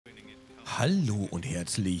Hallo und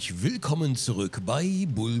herzlich willkommen zurück bei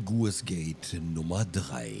Baldur's Gate Nummer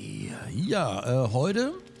 3. Ja,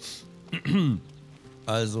 heute,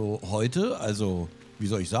 wie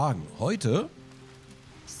soll ich sagen, heute...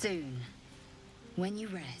 Soon, when you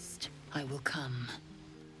rest, I will come.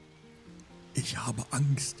 Ich habe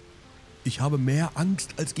Angst. Ich habe mehr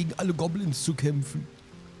Angst, als gegen alle Goblins zu kämpfen.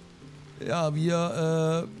 Ja,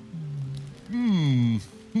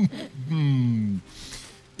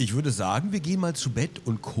 Ich würde sagen, wir gehen mal zu Bett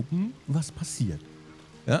und gucken, was passiert.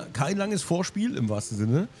 Ja, kein langes Vorspiel im wahrsten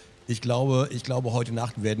Sinne. Ich glaube, heute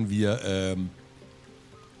Nacht werden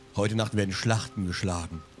Schlachten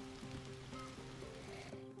geschlagen.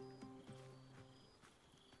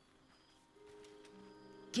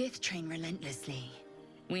 Gith train relentlessly.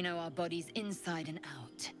 We know our bodies inside and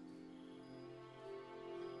out.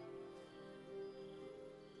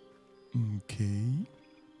 Okay.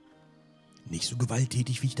 Nicht so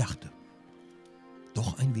gewalttätig, wie ich dachte.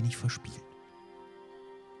 Doch ein wenig verspielt.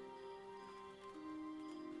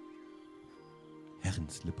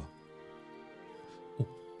 Herrenslipper. Oh.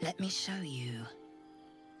 Let me show you.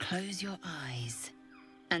 Close your eyes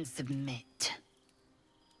and submit.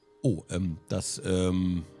 Oh,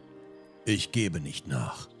 ich gebe nicht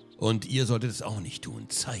nach. Und ihr solltet es auch nicht tun.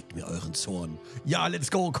 Zeigt mir euren Zorn. Ja,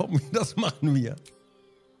 let's go, komm, das machen wir.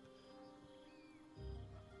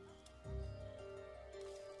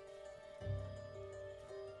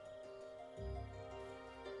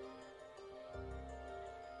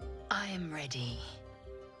 I am ready.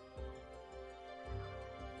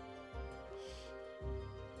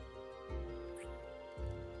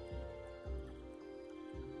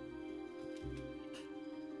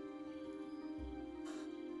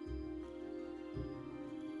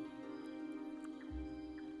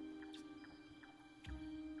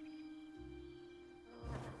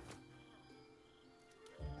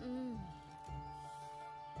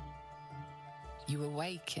 You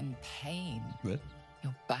awake in pain. What?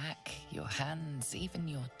 Your back, your hands, even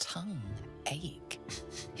your tongue ache.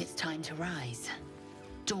 It's time to rise.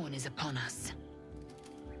 Dawn is upon us.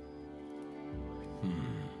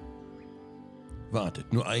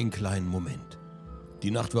 Wartet, nur einen kleinen Moment. Die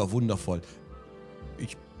Nacht war wundervoll.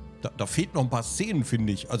 Da fehlt noch ein paar Szenen,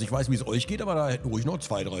 finde ich. Also ich weiß, wie es euch geht, aber da hätten ruhig noch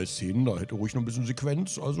 2, 3 Szenen. Da hätte ruhig noch ein bisschen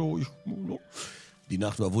Sequenz. Die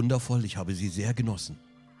Nacht war wundervoll, ich habe sie sehr genossen.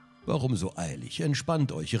 Warum so eilig?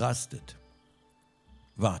 Entspannt euch, rastet.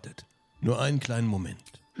 Wartet, nur einen kleinen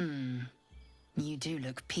Moment. You do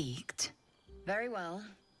look peaked. Very well.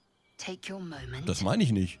 Take your moment. Das meine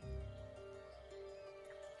ich nicht.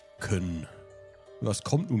 Was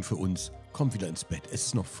kommt nun für uns? Kommt wieder ins Bett, es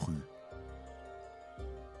ist noch früh.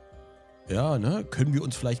 Ja, ne? Können wir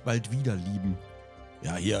uns vielleicht bald wieder lieben?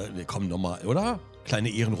 Ja, hier, komm nochmal, oder? Kleine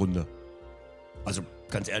Ehrenrunde. Also,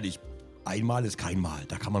 ganz ehrlich, einmal ist kein Mal.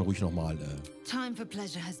 Da kann man ruhig nochmal... Time for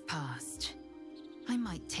pleasure has passed. I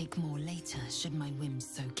might take more later, should my whims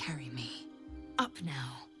so carry me. Up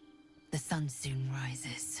now. The sun soon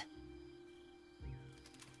rises.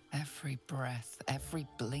 Every breath, every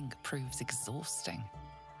blink proves exhausting.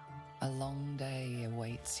 A long day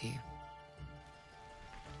awaits you.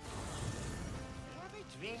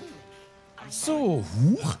 So,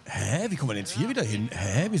 huch. Hä? Wie kommen wir denn jetzt hier wieder hin?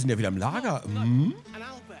 Hä? Wir sind ja wieder im Lager.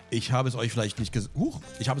 Ich habe es euch vielleicht nicht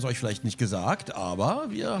gesagt, aber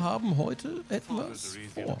wir haben heute etwas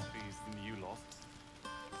vor.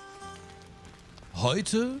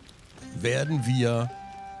 Heute werden wir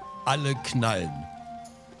alle knallen.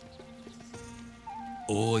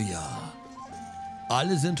 Oh ja.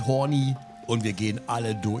 Alle sind horny und wir gehen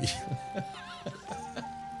alle durch.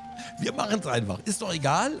 Wir machen es einfach. Ist doch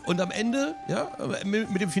egal. Und am Ende, ja,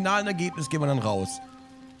 mit dem finalen Ergebnis gehen wir dann raus.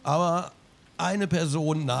 Aber eine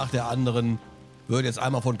Person nach der anderen wird jetzt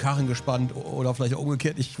einmal von Karren gespannt oder vielleicht auch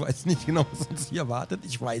umgekehrt. Ich weiß nicht genau, was uns hier erwartet.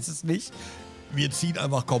 Ich weiß es nicht. Wir ziehen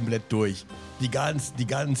einfach komplett durch. Die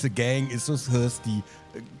ganze Gang ist so thirsty.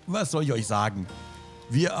 Was soll ich euch sagen?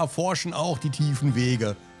 Wir erforschen auch die tiefen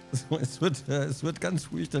Wege. Es wird ganz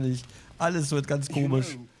fürchterlich. Alles wird ganz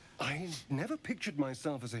komisch. I never pictured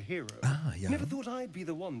myself as a hero. Ah, ja. Never thought I'd be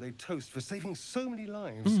the one they'd toast for saving so many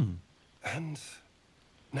lives. And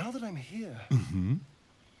now that I'm here...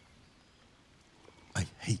 I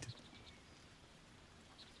hate it.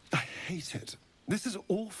 I hate it. This is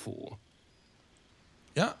awful.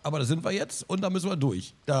 Ja, aber da sind wir jetzt und da müssen wir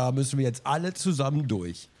durch. Da müssen wir jetzt alle zusammen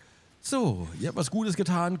durch. So, ihr habt was Gutes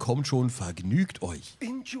getan, kommt schon, vergnügt euch.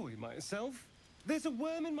 Enjoy myself. There's a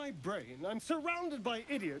worm in my brain. I'm surrounded by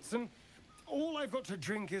idiots and all I've got to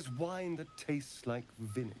drink is wine that tastes like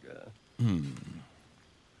vinegar.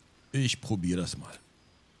 Ich probiere das mal.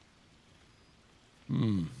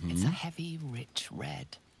 It's a heavy, rich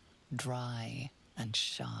red, dry and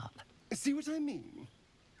sharp. See what I mean?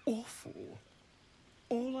 Awful.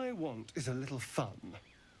 All I want is a little fun.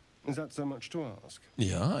 Is that so much to ask?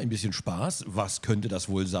 Ja, ein bisschen Spaß. Was könnte das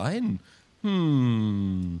wohl sein?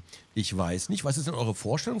 Ich weiß nicht. Was ist denn eure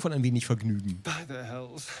Vorstellung von ein wenig Vergnügen? By the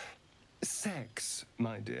hells. Sex,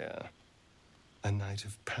 my dear. A night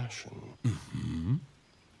of passion.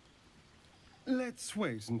 Let's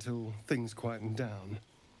wait until things quieten down.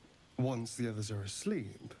 Once the others are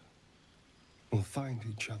asleep, we'll find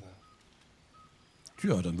each other.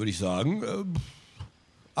 Tja, dann würde ich sagen,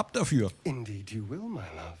 ab dafür. Indeed you will, my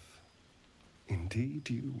love. Indeed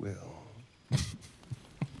you will.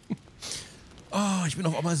 Oh, ich bin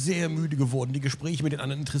auf einmal sehr müde geworden. Die Gespräche mit den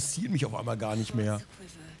anderen interessieren mich auf einmal gar nicht mehr.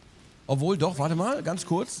 Obwohl, doch, warte mal, ganz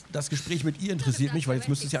kurz. Das Gespräch mit ihr interessiert mich, weil jetzt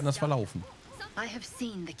müsste es ja anders verlaufen. I have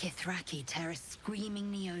seen the Kithraki tear a screaming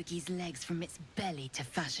Neogi's legs from its belly to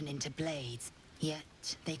fashion into blades. Yet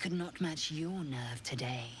they could not match your nerve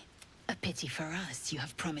today. A pity for us you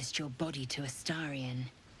have promised your body to Astarion.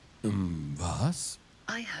 Was?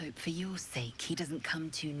 I hope for your sake he doesn't come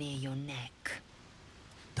too near your neck.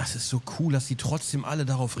 Das ist so cool, dass sie trotzdem alle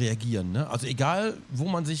darauf reagieren, ne? Also egal, wo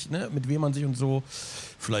man sich, ne, mit wem man sich und so.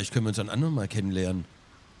 Vielleicht können wir uns ein anderes Mal kennenlernen.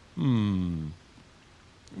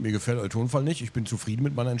 Mir gefällt euer Tonfall nicht. Ich bin zufrieden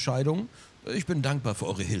mit meiner Entscheidung. Ich bin dankbar für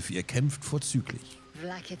eure Hilfe. Ihr kämpft vorzüglich.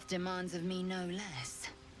 Vlaakith demands of me no less.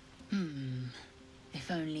 If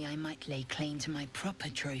only I might lay claim to my proper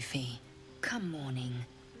trophy. Come morning,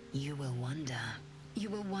 you will wonder. You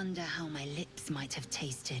will wonder how my lips might have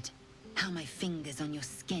tasted. How my fingers on your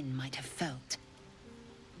skin might have felt.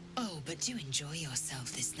 Oh, but do enjoy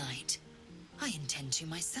yourself this night. I intend to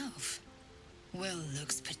myself. Will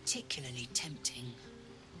looks particularly tempting.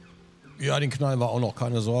 Ja, den Knall war auch noch,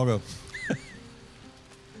 keine Sorge.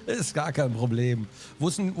 Ist gar kein Problem. Wo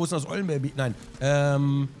ist denn das Eulenbaby? Nein.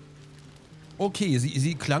 Okay,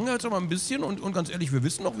 sie klang jetzt aber ein bisschen und ganz ehrlich, wir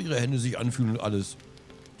wissen noch, wie ihre Hände sich anfühlen und alles.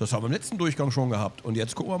 Das haben wir im letzten Durchgang schon gehabt. Und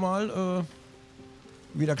jetzt gucken wir mal,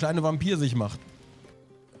 wie der kleine Vampir sich macht.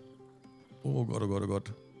 Oh Gott, oh Gott, oh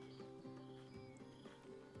Gott.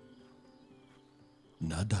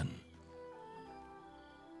 Na dann.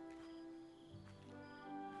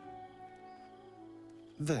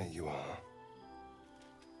 There you are.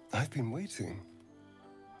 I've been waiting.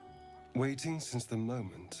 Waiting since the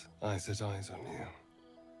moment I set eyes on you.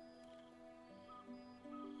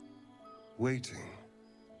 Waiting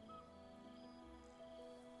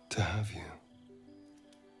to have you.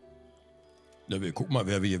 Na, wir gucken mal,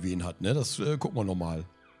 wer hier wen hat, ne? Das gucken wir nochmal.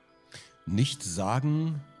 Nicht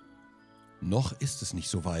sagen, noch ist es nicht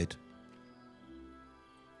so weit.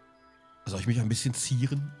 Soll ich mich ein bisschen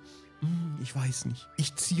zieren? Ich weiß nicht.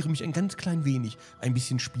 Ich ziere mich ein ganz klein wenig. Ein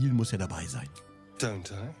bisschen Spiel muss ja dabei sein.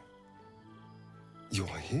 Don't I?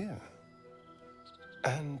 You're here.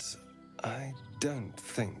 And I don't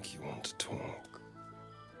think you want to talk.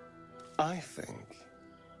 I think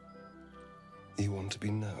you want to be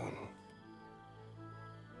known.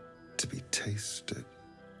 To be tasted.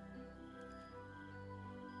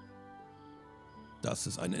 Das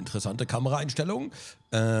ist eine interessante Kameraeinstellung.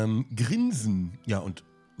 Grinsen. Ja, und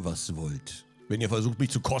was wollt? Wenn ihr versucht, mich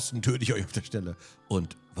zu kosten, töte ich euch auf der Stelle.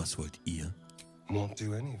 Und was wollt ihr? What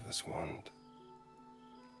do any of us want?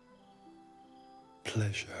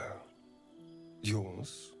 Pleasure.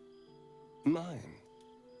 Yours. Mine.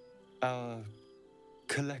 Our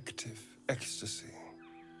collective ecstasy.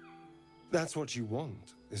 That's what you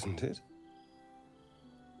want, isn't it?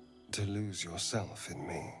 To lose yourself in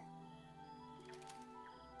me.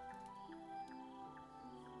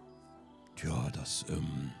 Tja,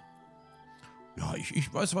 ja,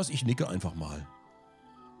 ich weiß was, ich nicke einfach mal.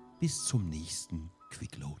 Bis zum nächsten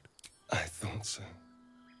Quickload. I thought so.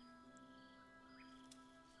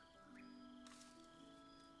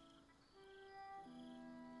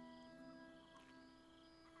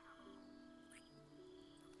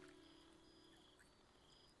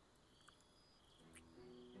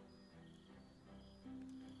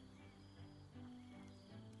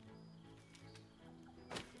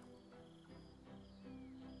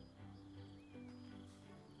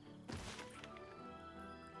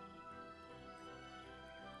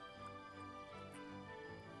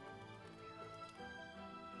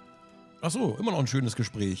 Ach so, immer noch ein schönes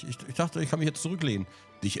Gespräch. Ich dachte, ich kann mich jetzt zurücklehnen.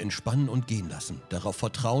 Dich entspannen und gehen lassen. Darauf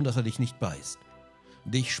vertrauen, dass er dich nicht beißt.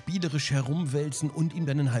 Dich spielerisch herumwälzen und ihm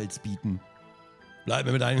deinen Hals bieten. Bleib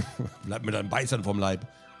mir mit deinen Beißern vom Leib.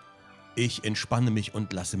 Ich entspanne mich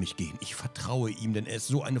und lasse mich gehen. Ich vertraue ihm, denn er ist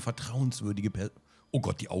so eine vertrauenswürdige Person. Oh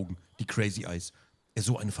Gott, die Augen, die Crazy Eyes. Er ist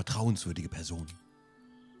so eine vertrauenswürdige Person.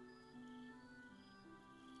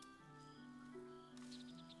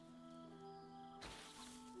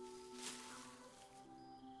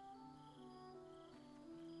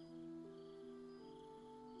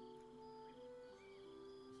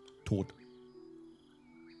 tot.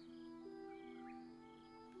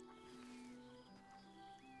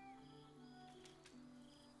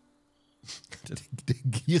 Der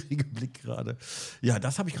gierige Blick gerade. Ja,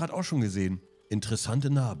 das habe ich gerade auch schon gesehen. Interessante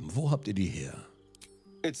Narben. Wo habt ihr die her?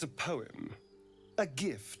 It's a poem. A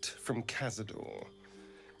gift from Cazador.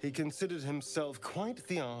 He considered himself quite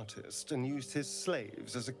the artist and used his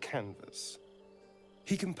slaves as a canvas.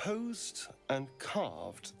 He composed and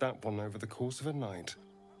carved that one over the course of a night.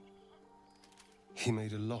 He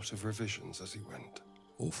made a lot of revisions as he went.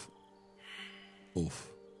 Uff. Uff.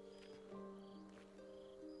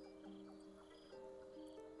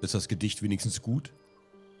 Ist das Gedicht wenigstens gut?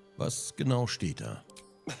 Was genau steht da?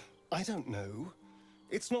 I don't know.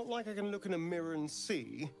 It's not like I can look in a mirror and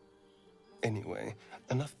see. Anyway,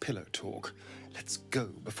 enough pillow talk. Let's go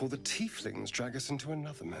before the tieflings drag us into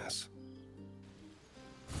another mess.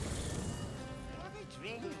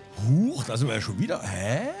 Huch, da sind wir ja schon wieder.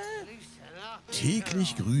 Hä?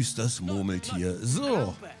 Täglich grüßt das Murmeltier.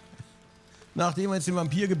 So. Nachdem wir jetzt den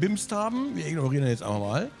Vampir gebimst haben, wir ignorieren ihn jetzt einfach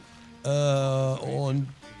mal. Und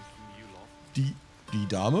die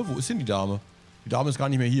Dame, wo ist denn die Dame? Die Dame ist gar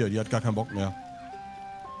nicht mehr hier, die hat gar keinen Bock mehr.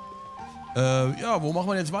 Ja, wo machen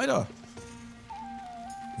wir jetzt weiter?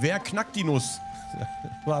 Wer knackt die Nuss?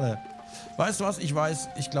 Warte. Weißt du was? Ich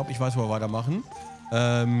glaube, ich weiß, wo wir weitermachen.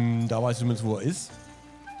 Da weiß ich zumindest, wo er ist.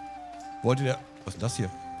 Wollte der... Was ist denn das hier?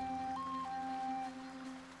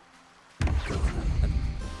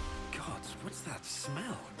 God, what's that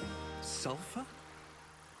smell? Sulfur?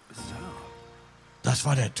 Bizarre. Das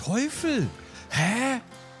war der Teufel. Hä?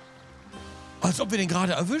 Als ob wir den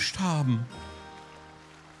gerade erwischt haben.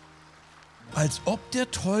 Als ob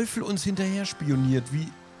der Teufel uns hinterher spioniert.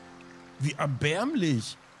 Wie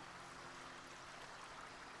erbärmlich.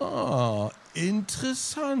 Ah,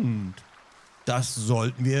 interessant. Das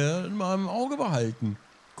sollten wir mal im Auge behalten.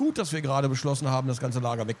 Gut, dass wir gerade beschlossen haben, das ganze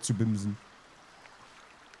Lager wegzubimsen.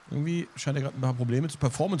 Irgendwie scheint er gerade ein paar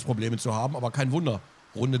Performance-Probleme zu haben, aber kein Wunder.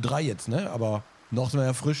 Runde 3 jetzt, ne? Aber noch sind wir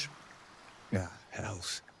ja frisch. Yeah,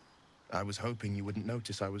 hells. I was hoping you wouldn't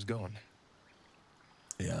notice I was gone.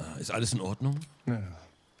 Ja, ist alles in Ordnung? No.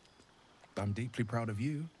 I'm deeply proud of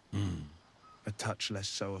you. A touch less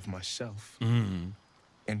so of myself.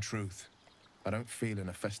 In truth, I don't feel in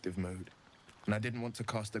a festive mood. And I didn't want to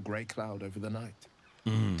cast a grey cloud over the night.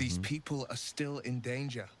 These people are still in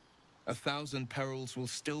danger. 1,000 perils will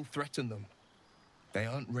still threaten them. They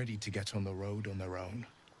aren't ready to get on the road on their own.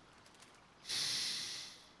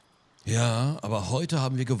 Ja, aber heute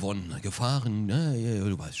haben wir gewonnen. Gefahren, ja,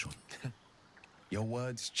 du weißt schon. Your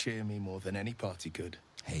words cheer me more than any party could.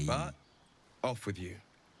 Hey. But off with you.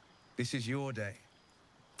 This is your day.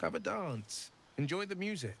 Have a dance. Enjoy the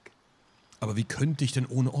music. Aber wie könnte ich denn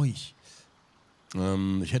ohne euch?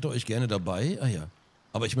 Ich hätte euch gerne dabei. Ah ja.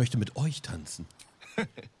 Aber ich möchte mit euch tanzen.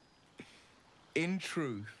 In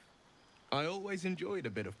truth, I always enjoyed a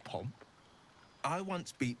bit of pomp. I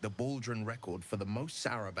once beat the Baldur record for the most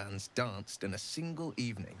sarabands danced in a single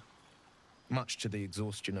evening. Much to the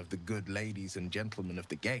exhaustion of the good ladies and gentlemen of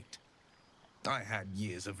the gate. I had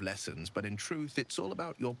years of lessons, but in truth, it's all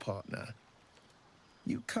about your partner.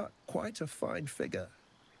 You cut quite a fine figure.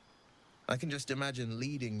 I can just imagine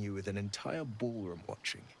leading you with an entire ballroom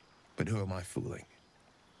watching. But who am I fooling?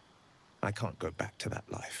 I can't go back to that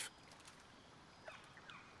life.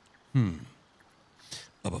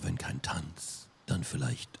 Aber wenn kein Tanz, dann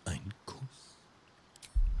vielleicht ein Kuss.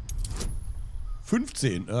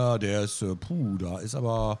 15. Ja, der ist, da ist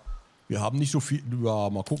aber... Wir haben nicht so viel... Ja,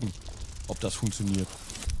 mal gucken, ob das funktioniert.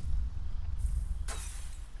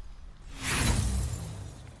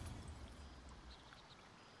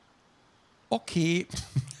 Okay.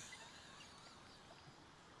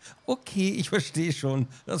 Okay, ich verstehe schon.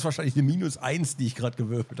 Das ist wahrscheinlich eine -1, die ich gerade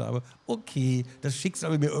gewürfelt habe. Okay, das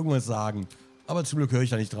Schicksal will mir irgendwas sagen. Aber zum Glück höre ich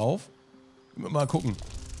da nicht drauf. Mal gucken.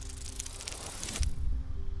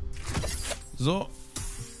 So.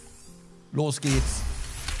 Los geht's.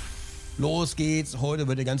 Los geht's. Heute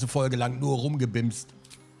wird die ganze Folge lang nur rumgebimst.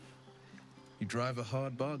 You drive a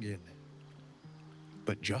hard bargain.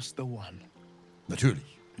 But just the one.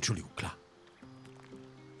 Natürlich. Entschuldigung, klar.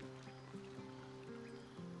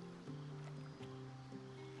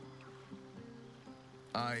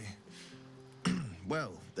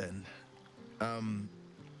 Well, then.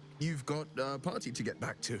 You've got a party to get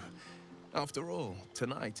back to. After all,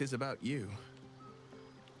 tonight is about you.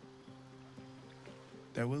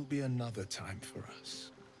 There will be another time for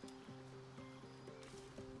us.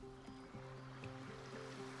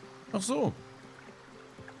 Ach so.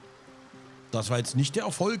 Das war jetzt nicht der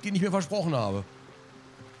Erfolg, den ich mir versprochen habe.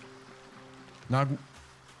 Na gut.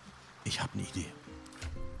 Ich habe eine Idee.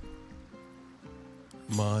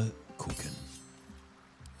 mal gucken.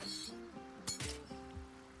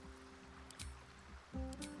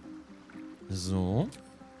 So.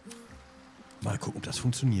 Mal gucken, ob das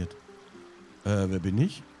funktioniert. Wer bin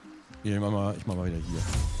ich? Ich mach mal wieder hier.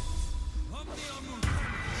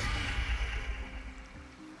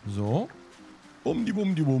 So. Bum,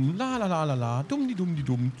 la la la la la, dumm,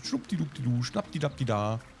 schnuppdi-duppdi-du,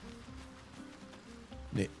 schnappdi-dappdi-da.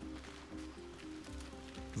 Nee.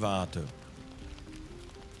 Warte.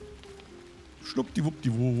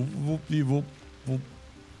 Schnuppdi-wuppdi-wupp, wupp.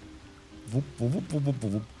 Wupp.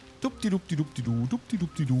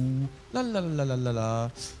 Duppdi-duppdi-duppdi-du,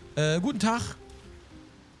 lalalala. Guten Tag.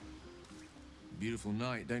 Beautiful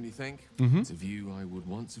night, don't you think? It's a view I would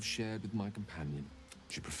once have shared with my companion.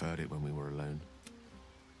 She preferred it when we were alone.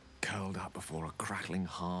 Curled up before a crackling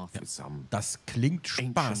hearth with some Das klingt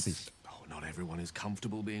spaßig. Oh, not everyone is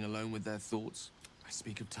comfortable being alone with their thoughts. I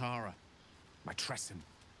speak of Tara, my Tressim,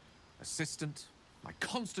 assistant, my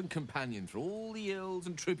constant companion through all the ills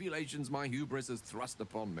and tribulations my hubris has thrust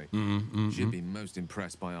upon me. She'd be most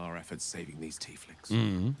impressed by our efforts saving these tieflings.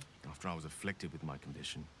 After I was afflicted with my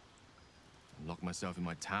condition, I locked myself in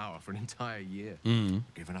my tower for an entire year,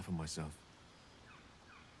 given up on myself.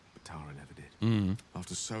 But Tara never did.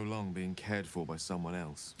 After so long being cared for by someone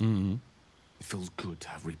else, it feels good to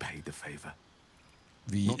have repaid the favor.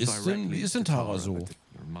 Wie ist denn Tara so? But to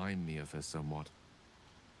remind me of her somewhat.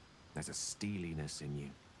 There's a steeliness in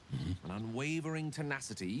you, an unwavering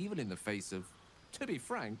tenacity, even in the face of, to be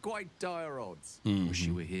frank, quite dire odds. Wish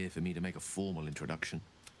you were here for me to make a formal introduction.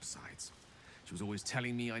 Besides, she was always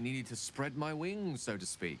telling me I needed to spread my wings, so to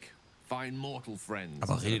speak. Find mortal friends.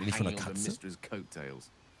 Aber redet nicht von der hanging on to Katze? Mistress' coattails.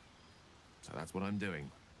 So that's what I'm doing.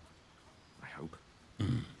 I hope.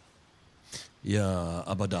 Ja,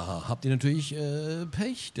 aber da habt ihr natürlich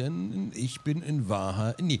Pech, denn ich bin in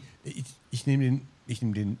Wahrheit... Nee, ich nehme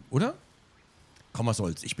den... Oder? Komm, was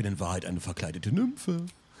soll's. Ich bin in Wahrheit eine verkleidete Nymphe.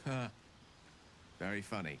 Very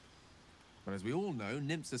funny. But as we all know,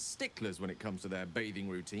 nymphs are sticklers when it comes to their bathing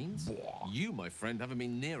routines. You, my friend, haven't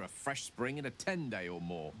been near a fresh spring in a 10-day or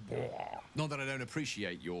more. Not that I don't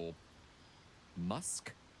appreciate your...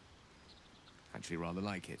 musk? Actually rather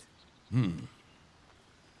like it.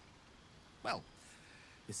 Well,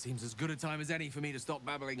 it seems as good a time as any for me to stop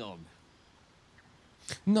babbling on.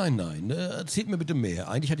 Nein, erzählt mir bitte mehr.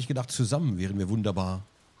 Eigentlich hatte ich gedacht, zusammen wären wir wunderbar.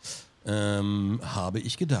 Habe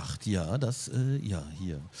ich gedacht, ja,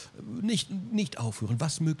 hier. Nicht aufhören.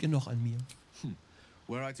 Was mögt ihr noch an mir?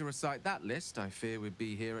 Were I to recite that list, I fear we'd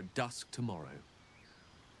be here at dusk tomorrow.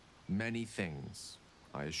 Many things,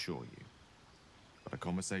 I assure you. But a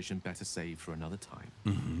conversation better saved for another time.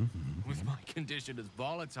 With my condition as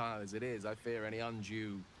volatile as it is, I fear any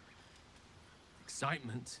undue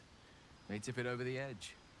excitement may tip it over the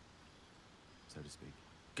edge, so to speak.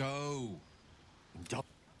 Go!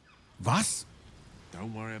 Was?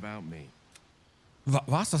 Don't worry about me.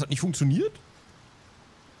 Was? Das hat nicht funktioniert?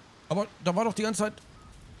 Aber da war doch die ganze Zeit...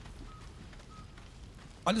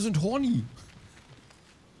 Alle sind horny.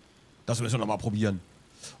 Das müssen wir nochmal probieren.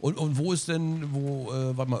 Und wo ist denn,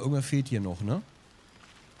 warte mal, irgendwer fehlt hier noch, ne?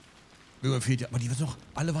 Irgendwer fehlt hier, aber die wird noch,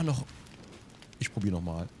 alle waren noch... Ich probiere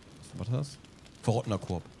nochmal. Was war das? Verrottener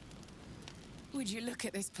Korb. Would you look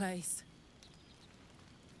at this place?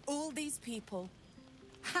 All these people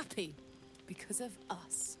happy because of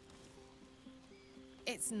us.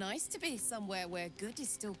 It's nice to be somewhere where good is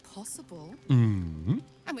still possible. And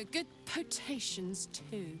with good potations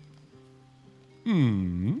too.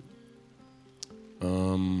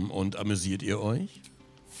 Und amüsiert ihr euch?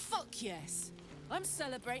 Fuck yes. I'm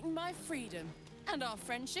celebrating my freedom and our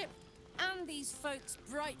friendship and these folks'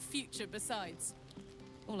 bright future besides.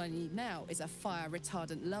 All I need now is a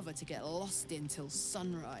fire-retardant lover to get lost in till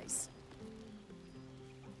sunrise.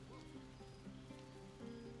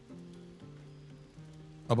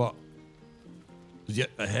 Aber...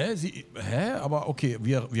 Aber okay,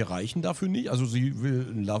 wir reichen dafür nicht. Also sie will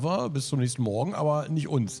einen Lover bis zum nächsten Morgen, aber nicht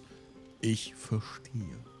uns. Ich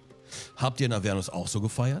verstehe. Habt ihr in Avernus auch so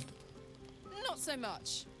gefeiert? Not so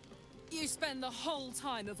much. You spend the whole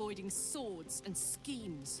time avoiding swords and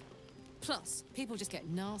schemes. Plus, people just get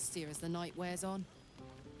nastier as the night wears on.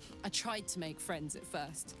 I tried to make friends at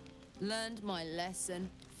first. Learned my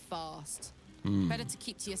lesson fast. Better to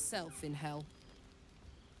keep to yourself in hell.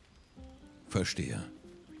 Verstehe.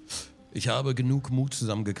 Ich habe genug Mut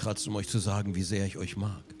zusammengekratzt, um euch zu sagen, wie sehr ich euch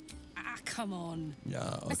mag. Ah, come on.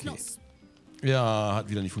 Ja, Let's okay. not Ja, hat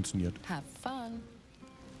wieder nicht funktioniert. have fun.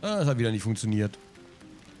 Es hat wieder nicht funktioniert.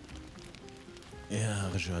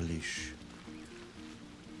 Ärgerlich.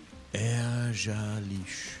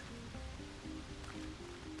 Ärgerlich.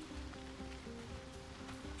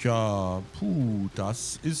 Tja, puh,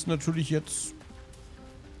 das ist natürlich jetzt...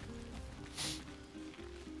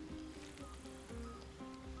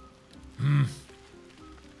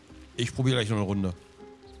 Ich probiere gleich noch eine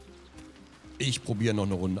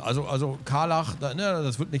Runde. Also Karlach,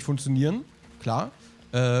 das wird nicht funktionieren. Klar.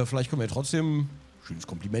 Vielleicht können wir ja trotzdem ein schönes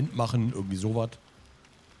Kompliment machen. Irgendwie sowas.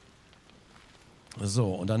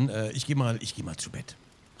 So, und dann, ich geh mal zu Bett.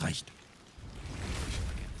 Reicht.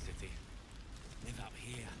 The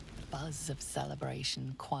buzz of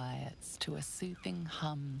celebration quiets to a soothing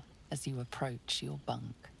hum as you approach your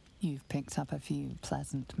bunk. You've picked up a few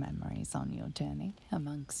pleasant memories on your journey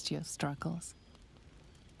amongst your struggles.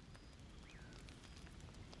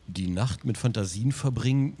 Die Nacht mit Fantasien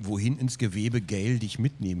verbringen, wohin ins Gewebe Gale dich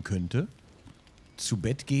mitnehmen könnte. Zu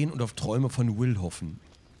Bett gehen und auf Träume von Will hoffen.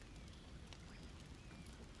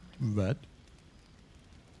 Was?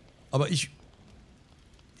 Aber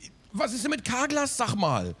was ist denn mit Karglas, sag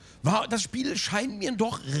mal? Das Spiel scheint mir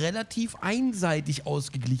doch relativ einseitig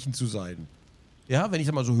ausgeglichen zu sein. Ja, wenn ich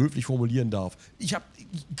das mal so höflich formulieren darf.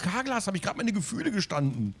 Karglas habe ich gerade meine Gefühle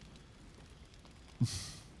gestanden.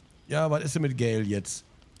 Ja, was ist denn mit Gale jetzt?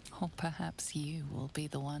 Or perhaps you will be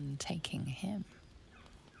the one taking him.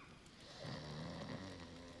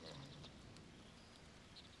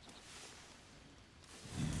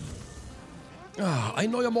 Ah,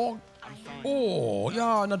 ein neuer Morgen. Oh,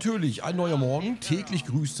 ja, natürlich. Ein neuer Morgen. Täglich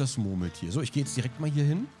grüßt das Murmeltier. So, ich gehe jetzt direkt mal hier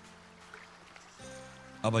hin.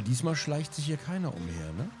 Aber diesmal schleicht sich hier keiner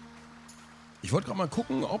umher, ne? Ich wollte gerade mal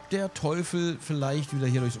gucken, ob der Teufel vielleicht wieder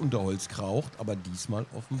hier durchs Unterholz kraucht. Aber diesmal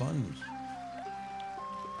offenbar nicht.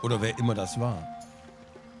 Oder wer immer das war.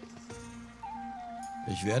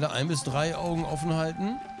 Ich werde 1 bis 3 Augen offen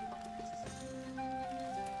halten.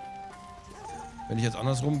 Wenn ich jetzt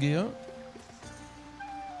andersrum gehe.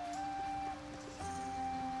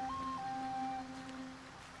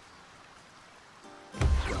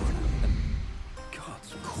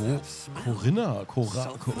 Corinna,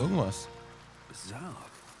 irgendwas.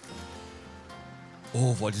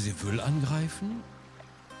 Oh, wollte sie Will angreifen?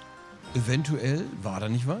 Eventuell, war da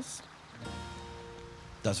nicht was?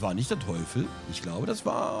 Das war nicht der Teufel. Ich glaube, das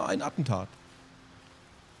war ein Attentat.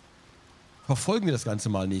 Verfolgen wir das Ganze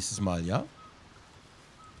mal nächstes Mal, ja?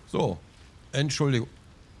 So, Entschuldigung.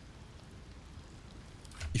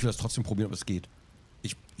 Ich will das trotzdem probieren, ob es geht.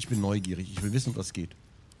 Ich bin neugierig. Ich will wissen, ob das geht.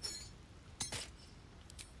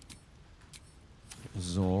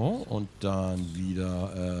 So, und dann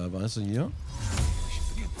wieder, was ist denn hier?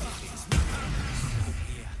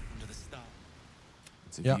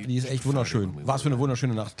 Ja, die ist echt wunderschön. Was für eine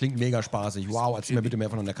wunderschöne Nacht. Klingt mega spaßig. Wow, erzähl mir bitte mehr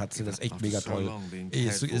von der Katze. Das ist echt mega toll.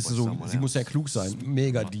 Sie muss sehr klug sein.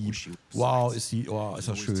 Mega deep. Wow, ist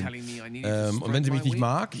das schön. Und wenn sie mich nicht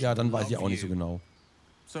mag, ja, dann weiß ich auch nicht so genau.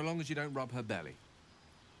 Ja,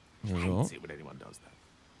 so.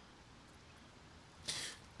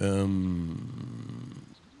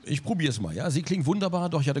 Ich probiere es mal, ja? Sie klingt wunderbar,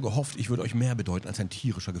 doch ich hatte gehofft, ich würde euch mehr bedeuten als ein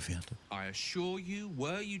tierischer Gefährte. I assure you,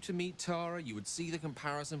 were you to meet Tara, you would see the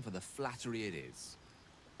comparison for the flattery it is.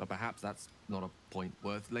 But perhaps that's not a point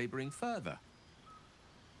worth laboring further.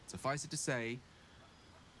 Suffice it to say,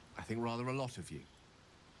 I think rather a lot of you.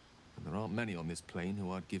 And there aren't many on this plane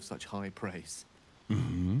who I'd give such high praise.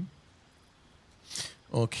 Mhm.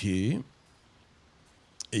 Okay.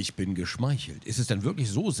 Ich bin geschmeichelt. Ist es denn wirklich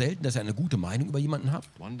so selten, dass ihr eine gute Meinung über jemanden habt?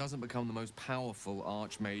 One doesn't become the most powerful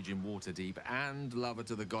archmage in Waterdeep and lover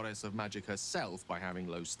to the goddess of magic herself by having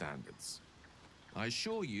low standards. I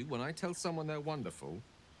assure you, when I tell someone they're wonderful,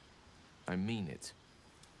 I mean it.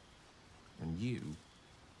 And you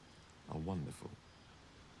are wonderful.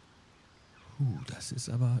 Das ist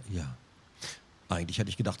aber, ja. Eigentlich hatte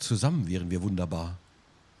ich gedacht, zusammen wären wir wunderbar.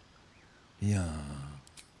 Ja.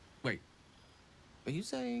 Wait. Are you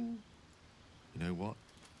saying, you know what?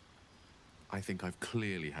 I think I've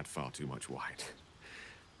clearly had far too much wine.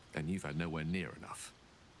 And you've had nowhere near enough.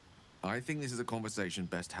 I think this is a conversation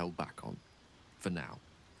best held back on. For now.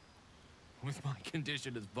 With my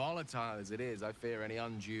condition as volatile as it is, I fear any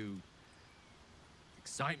undue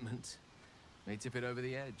excitement may tip it over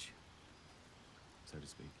the edge, so to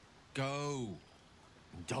speak. Go!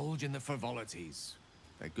 Indulge in the frivolities.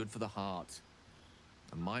 They're good for the heart.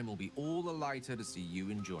 And mine will be all the lighter to see you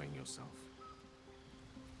enjoying yourself.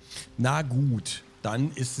 Na gut,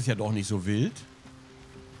 dann ist es ja doch nicht so wild.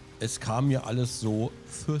 Es kam mir alles so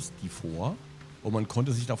thirsty vor. Und man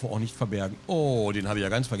konnte sich davor auch nicht verbergen. Oh, den habe ich ja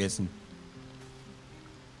ganz vergessen.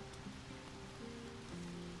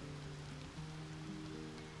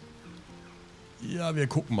 Ja, wir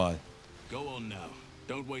gucken mal. Go on now.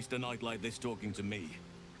 Don't waste a night like this talking to me.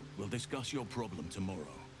 We'll discuss your problem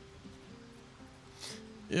tomorrow.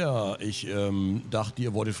 Ja, ich dachte,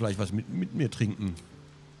 ihr wolltet vielleicht was mit mir trinken.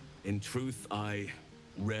 In truth, I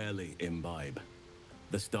rarely imbibe.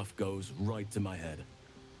 The stuff goes right to my head.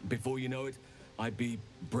 Before you know it, I'd be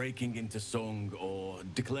breaking into song or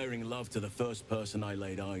declaring love to the first person I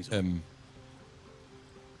laid eyes on.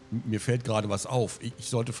 Mir fällt gerade was auf. Ich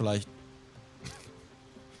sollte vielleicht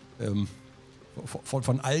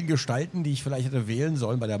von allen Gestalten, die ich vielleicht hätte wählen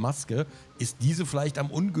sollen bei der Maske, ist diese vielleicht am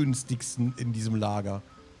ungünstigsten in diesem Lager.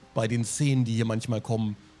 Bei den Szenen, die hier manchmal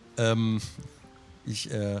kommen. Ich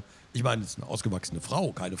meine, es ist eine ausgewachsene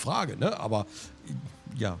Frau, keine Frage, ne? Aber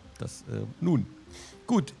ja, das, nun.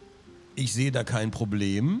 Gut, ich sehe da kein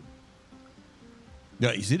Problem.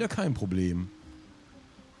 Ja, ich sehe da kein Problem.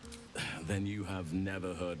 Then you have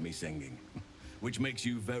never heard me singing, which makes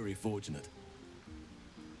you very fortunate.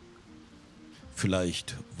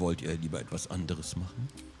 Vielleicht wollt ihr lieber etwas anderes machen?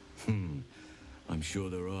 I'm sure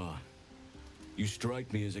there are. You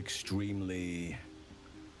strike me as extremely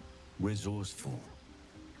resourceful.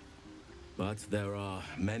 But there are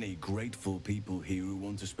many grateful people here who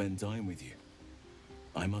want to spend time with you.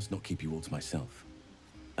 I must not keep you all to myself,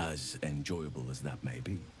 as enjoyable as that may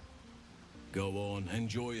be. Go on,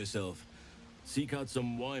 enjoy yourself. Seek out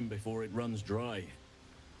some wine before it runs dry.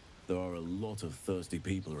 There are a lot of thirsty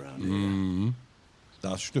people around here.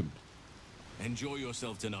 Das stimmt. Enjoy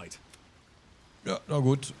yourself tonight. Ja, na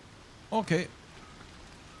gut. Okay.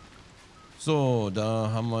 So, da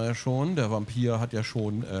haben wir ja schon. Der Vampir hat ja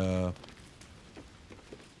schon, so,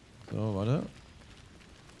 warte.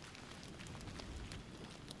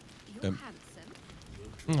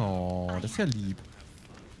 Oh, das ist ja lieb.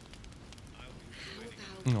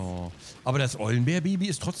 Oh. Aber das Eulenbär-Baby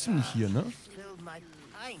ist trotzdem nicht hier, ne?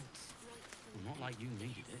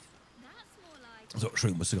 So,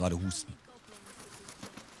 Entschuldigung, musste gerade husten.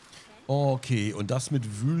 Okay, und das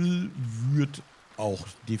mit Wühl wird auch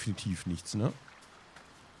definitiv nichts, ne?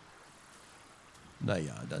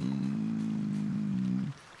 Naja,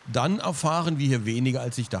 dann erfahren wir hier weniger,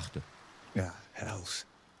 als ich dachte. Yeah, hells.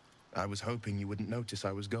 I was hoping you wouldn't notice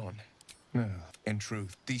I was gone. No. In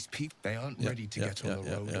truth, these people, they aren't ready to get on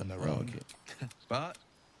the road on their own. Okay. But,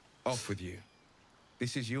 off with you.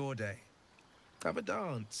 This is your day. Have a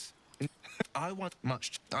dance. I want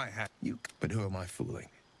much. I have you. But who am I fooling?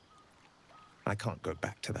 I can't go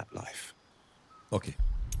back to that life. Okay.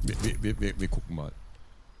 Wir gucken mal.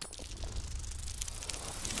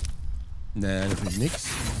 Nee, natürlich nix.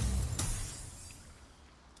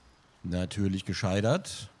 Natürlich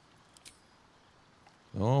gescheitert.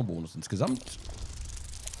 So, Bonus insgesamt.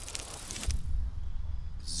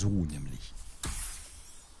 So nämlich.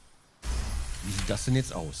 Wie sieht das denn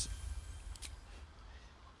jetzt aus?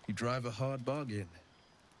 You drive a hard bargain.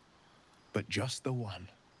 But just the one.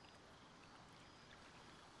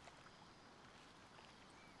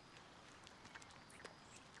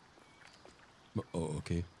 Oh,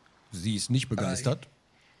 okay. Sie ist nicht begeistert.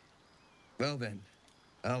 Well then,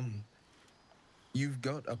 you've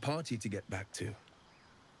got a party to get back to.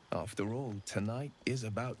 After all, tonight is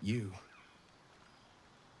about you.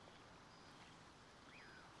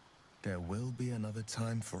 There will be another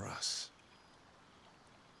time for us.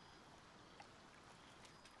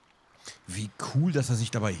 Wie cool, dass er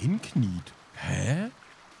sich dabei hinkniet. Hä?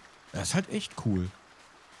 Das ist halt echt cool.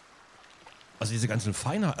 Also diese ganzen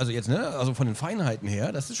Feinheiten, also jetzt, ne, also von den Feinheiten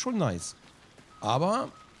her, das ist schon nice.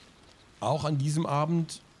 Aber auch an diesem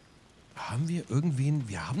Abend haben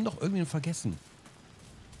wir haben doch irgendwen vergessen.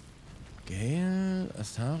 Gale,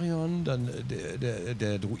 Astarion, dann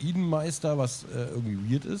der Druidenmeister, was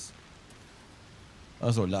irgendwie weird ist.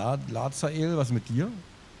 Also Lazael, was mit dir?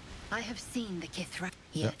 I have seen the Kithra.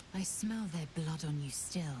 Yeah. I smell their blood on you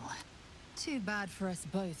still. Too bad for us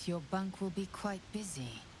both. Your bunk will be quite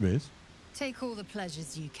busy. Was? Take all the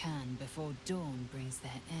pleasures you can before dawn brings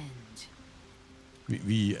their end.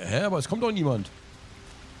 Wie? Hä? Aber es kommt doch niemand.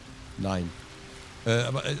 Nein.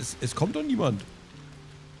 Aber es kommt doch niemand.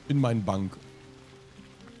 In meinen Bank.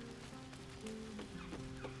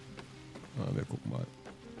 Wir gucken mal.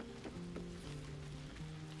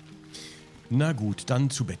 Na gut, dann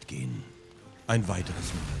zu Bett gehen. Ein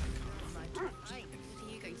weiteres Mal.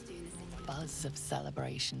 Buzz of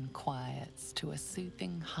celebration quiets to a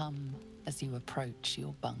soothing hum as you approach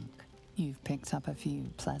your bunk. You've picked up a few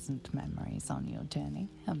pleasant memories on your journey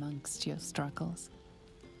amongst your struggles.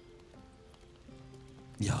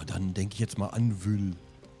 Ja, dann denke ich jetzt mal an Will.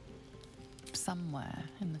 Somewhere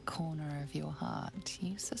in the corner of your heart,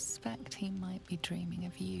 you suspect he might be dreaming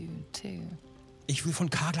of you too. Ich will von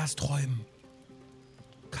Karglas träumen.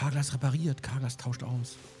 Karglas repariert, Karglas tauscht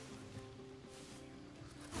aus.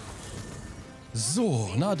 So,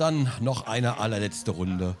 na dann noch eine allerletzte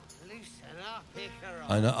Runde.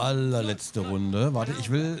 Eine allerletzte Runde. Warte, ich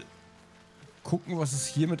will gucken, was es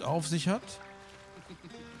hiermit auf sich hat.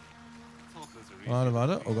 Warte,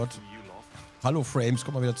 warte. Oh Gott. Hallo Frames,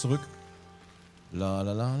 komm mal wieder zurück. La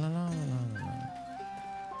la la la la la.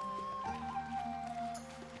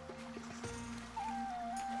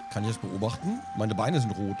 Kann ich das beobachten? Meine Beine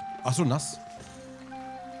sind rot. Ach so, nass.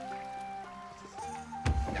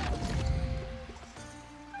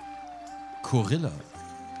 Gorilla.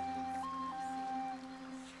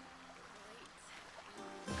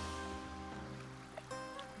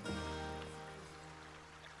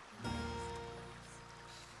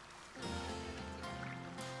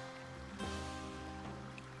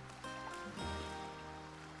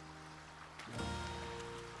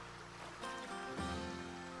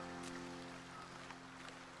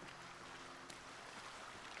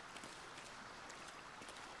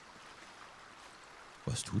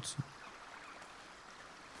 Was tut sie?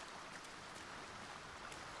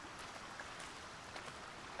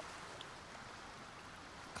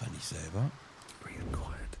 Kann ich selber? Bring it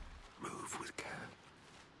quiet. Move with care.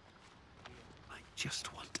 I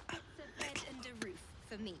just want a bed and a roof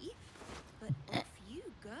for me. But off you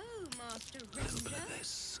go, Master little bit Ranger. of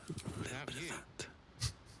this, a little bit of that.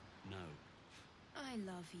 No, I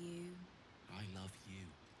love you. I love you.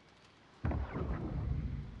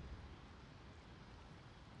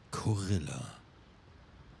 Gorilla.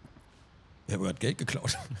 Er hat Geld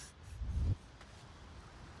geklaut.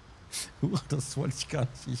 Das wollte ich gar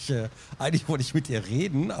nicht. Eigentlich wollte ich mit dir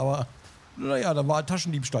reden, aber naja, da war ein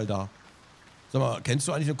Taschendiebstahl da. Sag mal, kennst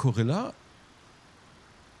du eigentlich eine Gorilla?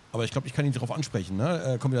 Aber ich glaube, ich kann ihn darauf ansprechen.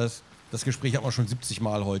 Ne? Komm, das Gespräch hat man schon 70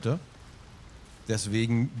 Mal heute.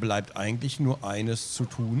 Deswegen bleibt eigentlich nur eines zu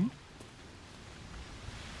tun.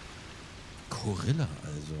 Gorilla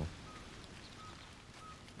also.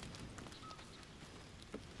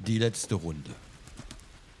 Die letzte Runde.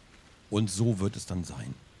 Und so wird es dann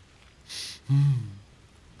sein.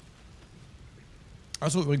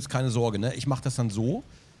 Achso, übrigens keine Sorge, ne? Ich mache das dann so.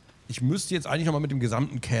 Ich müsste jetzt eigentlich nochmal mit dem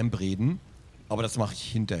gesamten Camp reden, aber das mache ich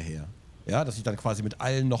hinterher. Ja, dass ich dann quasi mit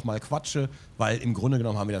allen nochmal quatsche, weil im Grunde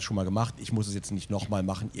genommen haben wir das schon mal gemacht. Ich muss es jetzt nicht nochmal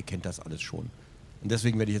machen, ihr kennt das alles schon. Und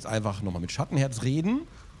deswegen werde ich jetzt einfach nochmal mit Schattenherz reden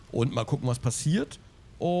und mal gucken, was passiert.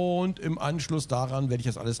 Und im Anschluss daran werde ich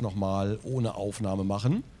das alles nochmal ohne Aufnahme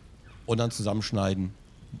machen und dann zusammenschneiden,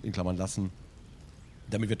 in Klammern lassen,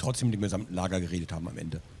 damit wir trotzdem mit dem gesamten Lager geredet haben am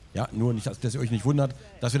Ende. Ja, nur nicht, dass ihr euch nicht wundert,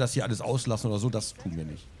 dass wir das hier alles auslassen oder so, das tun wir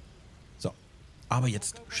nicht. So, aber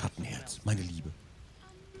jetzt Schattenherz, meine Liebe.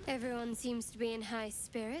 Everyone seems to be in high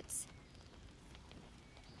spirits.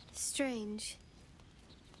 Strange.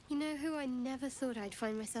 You know who I never thought I'd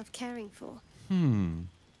find myself caring for?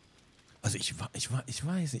 Also ich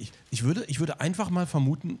weiß nicht. Ich würde einfach mal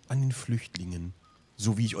vermuten an den Flüchtlingen.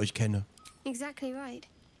 So wie ich euch kenne. Exactly right.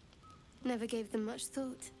 Never gave them much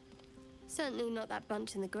thought. Certainly not that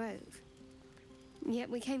bunch in the grove. Yet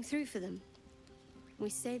we came through for them. We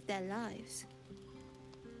saved their lives.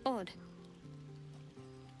 Odd.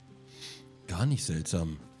 Gar nicht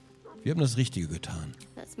seltsam. Wir haben das Richtige getan.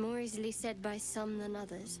 That's more easily said by some than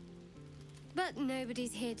others. But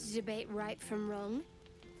nobody's here to debate right from wrong.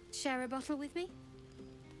 Share a bottle with me?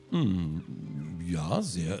 Ja,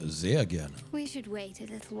 sehr, sehr gerne. We should wait a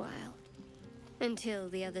little while. Until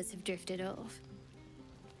the others have drifted off.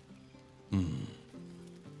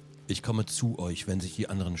 Ich komme zu euch, wenn sich die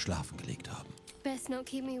anderen schlafen gelegt haben. Best not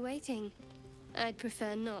keep me waiting. I'd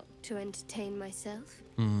prefer not to entertain myself.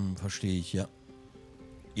 Verstehe ich, ja.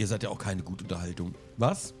 Ihr seid ja auch keine gute Unterhaltung.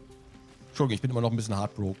 Was? Entschuldigung, ich bin immer noch ein bisschen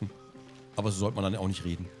heartbroken. Aber so sollte man dann auch nicht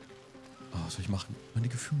reden. Oh, was soll ich machen? Meine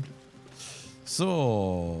Gefühle.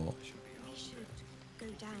 So.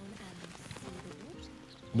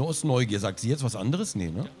 Nur aus Neugier. Sagt sie jetzt was anderes? Nee,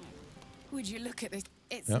 ne? Would you look at this?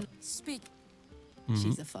 It's Ja. speak.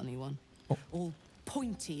 She's a funny one. Oh. All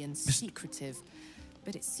pointy and secretive.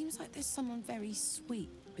 But it seems like there's someone very sweet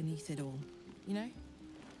beneath it all. You know?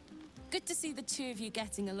 Good to see the two of you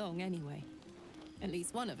getting along anyway. At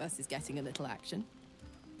least one of us is getting a little action.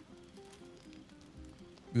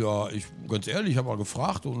 Ja, ganz ehrlich, ich habe mal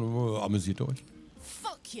gefragt und amüsiert euch.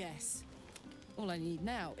 Fuck yes! All I need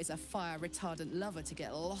now is a fire-retardant lover to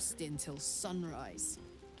get lost in till sunrise.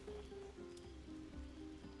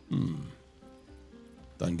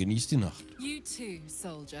 Dann genießt die Nacht. You too,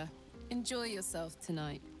 soldier. Enjoy yourself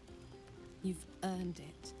tonight. You've earned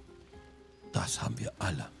it. Das haben wir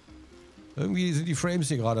alle. Irgendwie sind die Frames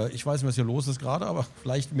hier gerade, ich weiß nicht, was hier los ist gerade, aber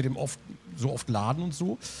vielleicht mit dem so oft laden und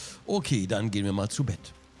so. Okay, dann gehen wir mal zu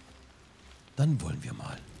Bett. Dann wollen wir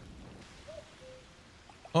mal.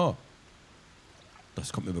 Oh.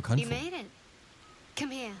 Das kommt mir bekannt You vor. made it.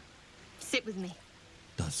 Come here. Sit with me.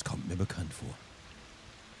 Das kommt mir bekannt vor.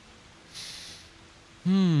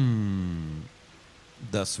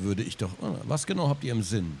 Das würde ich doch... Was genau habt ihr im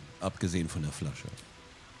Sinn, abgesehen von der Flasche?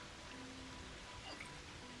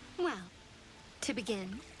 Well, to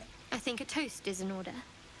begin, I think a toast is in order.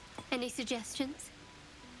 Any suggestions?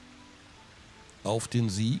 Auf den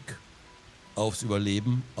Sieg, aufs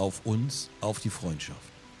Überleben, auf uns, auf die Freundschaft.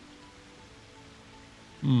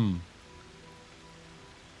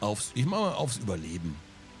 Ich mache mal aufs Überleben.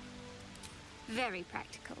 Very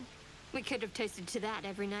practical. We could have toasted to that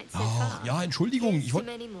every night so Ach, far. ja, Entschuldigung. Here's Ich to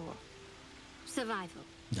wollte... many more. Survival.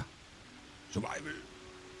 Ja. Survival.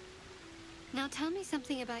 Now tell me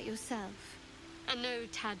something about yourself. And no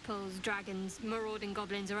tadpoles, dragons, marauding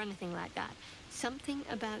goblins or anything like that. Something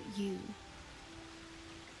about you.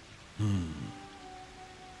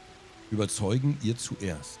 Überzeugen ihr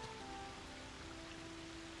zuerst.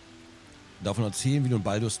 Davon erzählen, wie du in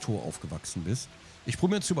Baldurs Tor aufgewachsen bist. Ich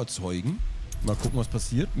probiere zu überzeugen. Mal gucken, was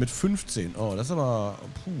passiert. Mit 15. Oh, das ist aber...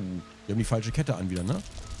 Puh. Wir haben die falsche Kette an wieder, ne?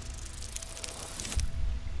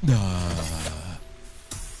 Ja.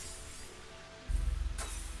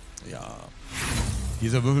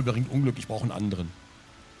 Dieser Würfel bringt Unglück. Ich brauche einen anderen.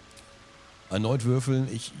 Erneut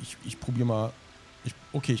würfeln. Ich probiere mal...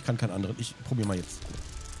 Okay, ich kann keinen anderen. Ich probiere mal jetzt.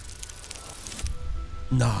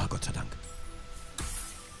 Na, Gott sei Dank.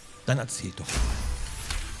 Dann erzählt doch mal.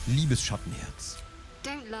 Liebes Schattenherz.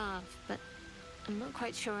 Don't laugh, but I'm not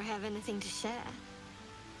quite sure I have anything to share.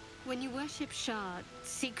 When you worship Shard,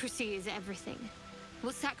 secrecy is everything.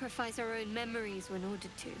 We'll sacrifice our own memories when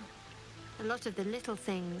ordered to. A lot of the little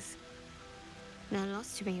things, they're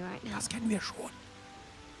lost to me right now. Das kennen wir schon.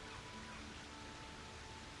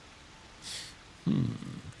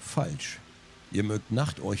 Falsch. Ihr mögt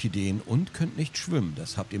Nachtorchideen und könnt nicht schwimmen.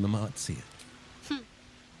 Das habt ihr mir mal erzählt.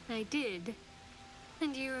 I did.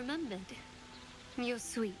 And you remembered. You're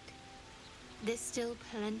sweet. There's still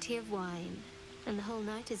plenty of wine, and the whole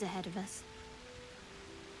night is ahead of us.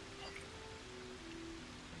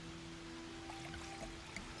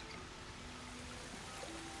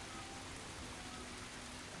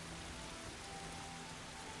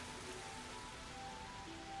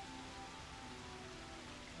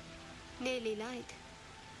 Nearly light.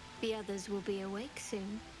 The others will be awake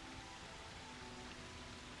soon.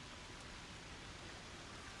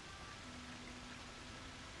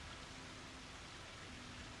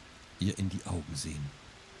 Ihr in die Augen sehen.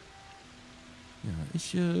 Ja,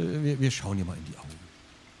 wir schauen ihr mal in die Augen.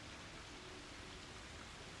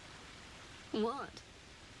 What?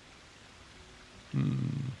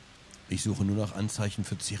 Ich suche nur nach Anzeichen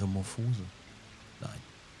für Zeremorphose. Nein,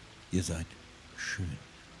 ihr seid schön.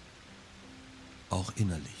 Auch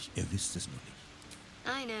innerlich, ihr wisst es nur nicht.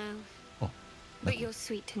 I know. Oh, na But gut. you're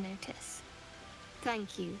sweet to notice.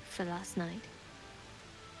 Thank you for last night.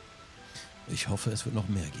 Ich hoffe, es wird noch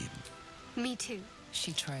mehr geben. Me too.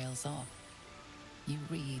 She trails off. You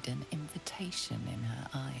read an invitation in her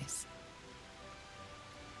eyes.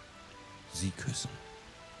 Sie küssen.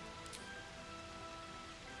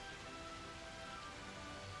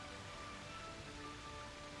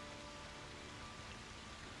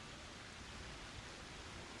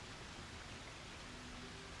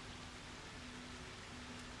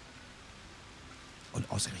 Und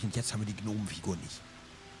ausgerechnet jetzt haben wir die Gnomenfigur nicht.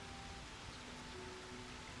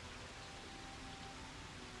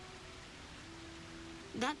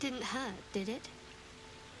 That didn't hurt, did it?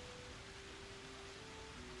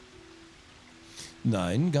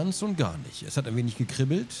 Nein, ganz und gar nicht. Es hat ein wenig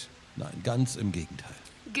gekribbelt. Nein, ganz im Gegenteil.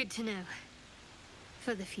 Good to know.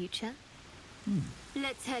 For the future.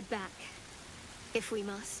 Let's head back. If we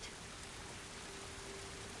must.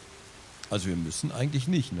 Also wir müssen eigentlich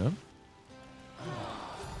nicht, ne?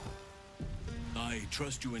 I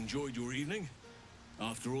trust you enjoyed your evening.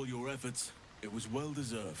 After all your efforts, it was well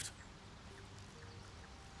deserved.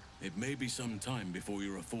 It may be some time before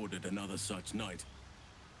you're afforded another such night.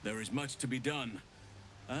 There is much to be done,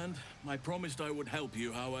 and I promised I would help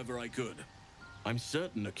you however I could. I'm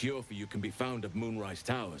certain a cure for you can be found at Moonrise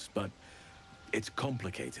Towers, but it's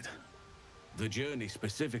complicated. The journey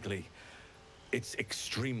specifically, it's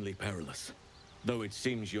extremely perilous, though it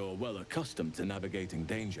seems you're well accustomed to navigating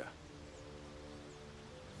danger.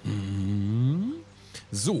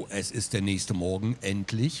 So, es ist der nächste Morgen,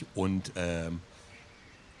 endlich. Und,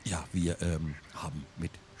 ja, wir haben mit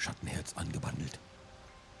Schattenherz angebandelt.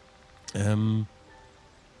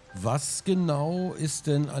 Was genau ist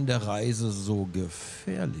denn an der Reise so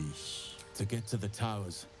gefährlich? To get to the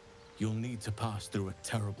towers, you'll need to pass through a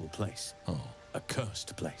terrible place. Oh. a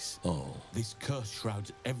cursed place. Oh. This curse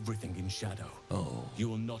shrouds everything in shadow. Oh. You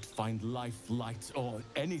will not find life, light, or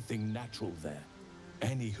anything natural there.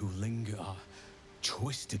 Any who linger are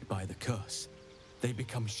twisted by the curse. They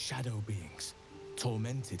become shadow beings,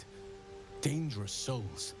 tormented, dangerous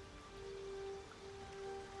souls.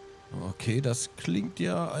 Okay, das klingt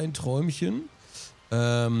ja ein Träumchen.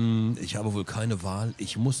 Ich habe wohl keine Wahl.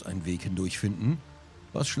 Ich muss einen Weg hindurch finden.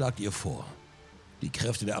 Was schlagt ihr vor? Die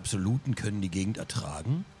Kräfte der Absoluten können die Gegend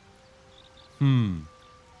ertragen?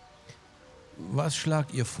 Was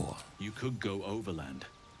schlagt ihr vor? You could go overland,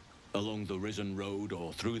 along the risen road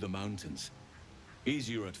or through the mountains.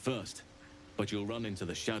 Easier at first, but you'll run into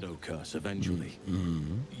the shadow curse eventually.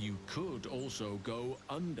 You could also go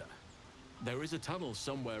under. There is a tunnel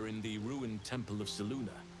somewhere in the ruined temple of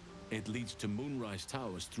Seluna. It leads to Moonrise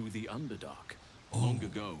Towers through the Underdark. Long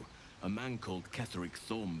ago, a man called Ketheric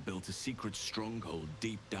Thorm built a secret stronghold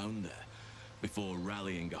deep down there, before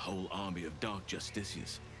rallying a whole army of Dark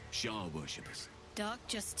Justiciars, Shah worshippers. Dark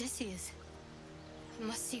Justiciars. I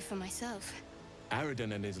must see for myself.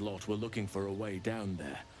 Aridin and his lot were looking for a way down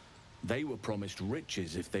there. They were promised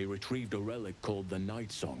riches if they retrieved a relic called the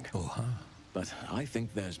Night Song. But I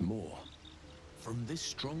think there's more. From this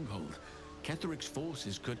stronghold, Ketheric's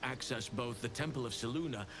forces could access both the Temple of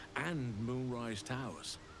Seluna and Moonrise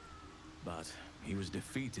Towers. But he was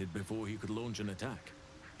defeated before he could launch an attack.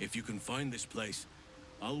 If you can find this place,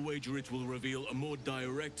 I'll wager it will reveal a more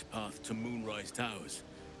direct path to Moonrise Towers.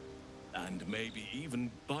 And maybe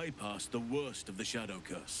even bypass the worst of the Shadow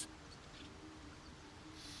Curse.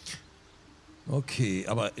 Okay,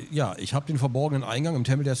 aber ja, ich habe den verborgenen Eingang im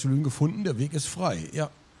Tempel der Selûne gefunden. Der Weg ist frei.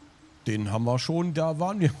 Ja, den haben wir schon. Da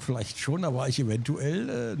waren wir vielleicht schon. Da war ich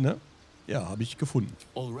eventuell, ne? Ja, habe ich gefunden.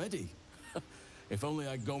 Already? If only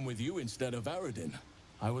I'd gone with you instead of Aridin.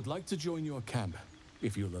 I would like to join your camp,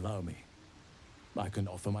 if you'll allow me. I can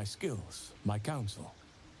offer my skills, my counsel.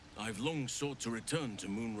 I've long sought to return to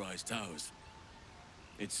Moonrise Towers.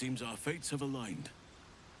 It seems our fates have aligned.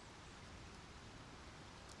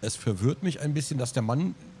 Es verwirrt mich ein bisschen, dass der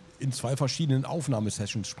Mann in 2 verschiedenen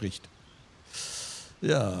Aufnahmesessions spricht.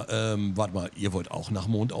 Ja, warte mal, ihr wollt auch nach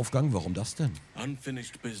Mondaufgang? Warum das denn?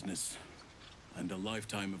 Unfinished business. And a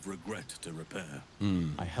lifetime of regret to repair.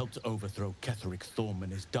 I helped overthrow Ketheric Thorm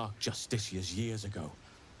and his Dark Justiciars years ago,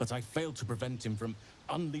 but I failed to prevent him from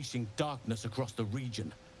unleashing darkness across the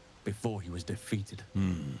region before he was defeated.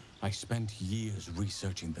 I spent years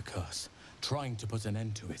researching the curse, trying to put an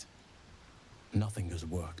end to it. Nothing has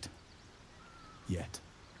worked. Yet,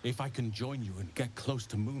 if I can join you and get close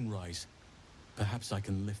to Moonrise, perhaps I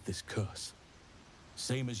can lift this curse.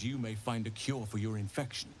 Same as you may find a cure for your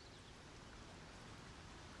infection.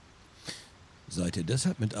 Seid ihr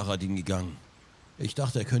deshalb mit Aradin gegangen? Ich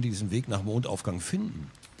dachte, er könnte diesen Weg nach Mondaufgang finden.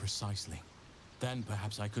 Precisely. Then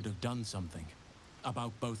perhaps I could have done something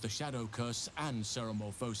about both the Shadow Curse and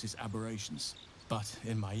Ceramorphosis aberrations. But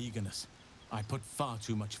in my eagerness, I put far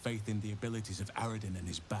too much faith in the abilities of Aridin and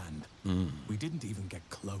his band. We didn't even get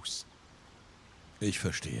close. Ich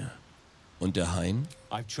verstehe. Und der Hain?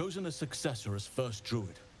 I've chosen a successor as first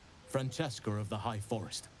druid, Francesca of the High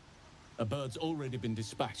Forest. A bird's already been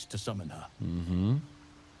dispatched to summon her.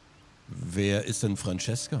 Wer ist denn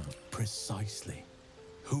Francesca? Precisely.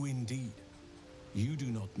 Who indeed? You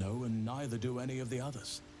do not know, and neither do any of the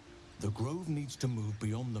others. The Grove needs to move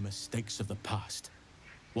beyond the mistakes of the past.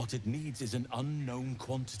 What it needs is an unknown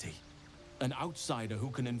quantity. An outsider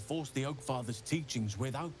who can enforce the Oak Father's teachings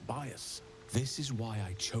without bias. This is why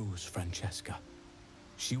I chose Francesca.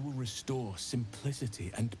 She will restore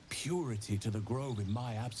simplicity and purity to the Grove in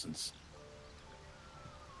my absence.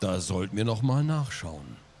 Da sollten wir noch mal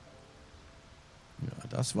nachschauen. Ja,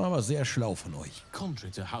 das war aber sehr schlau von euch.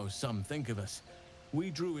 Contrary to how some think of us, we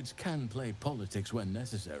druids can play politics when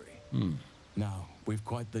necessary. Now, we've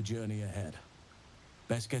quite the journey ahead.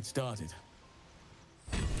 Best get started.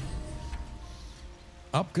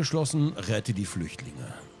 Abgeschlossen, rette die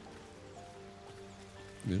Flüchtlinge.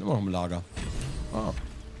 Wir sind immer noch im Lager.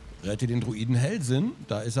 Rette den Druiden Hellsinn.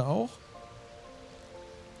 Da ist er auch.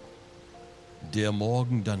 Der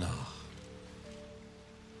Morgen danach.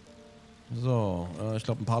 So, ich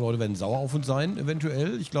glaube, ein paar Leute werden sauer auf uns sein,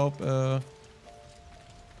 eventuell. Ich glaube,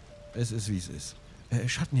 es ist, wie es ist.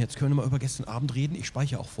 Schatten, jetzt können wir mal über gestern Abend reden. Ich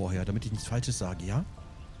speichere auch vorher, damit ich nichts Falsches sage, ja?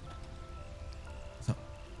 So.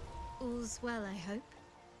 All's well, I hope.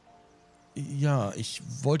 Ja, ich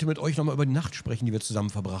wollte mit euch nochmal über die Nacht sprechen, die wir zusammen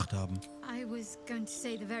verbracht haben. I was going to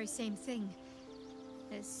say the very same thing.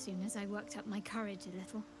 As soon as I worked up my courage a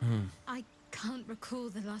little. I can't recall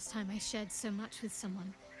the last time I shared so much with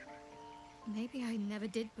someone. Maybe I never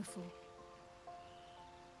did before.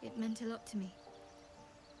 It meant a lot to me.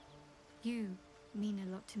 You mean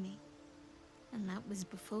a lot to me. And that was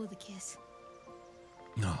before the kiss.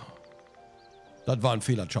 Oh. Das war ein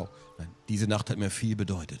Fehler, ciao. Nein, diese Nacht hat mir viel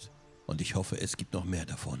bedeutet. Und ich hoffe, es gibt noch mehr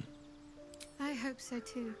davon. I hope so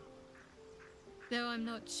too. Though I'm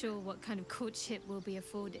not sure what kind of courtship will be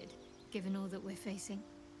afforded, given all that we're facing.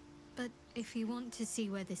 But if you want to see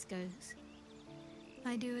where this goes,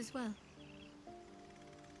 I do as well.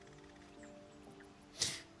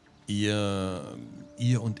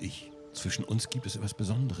 Ihr und ich. Zwischen uns gibt es etwas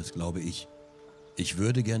Besonderes, glaube ich. Ich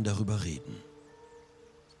würde gern darüber reden.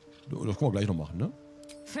 Das können wir gleich noch machen, ne?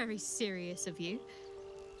 Very serious of you.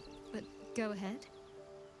 But go ahead.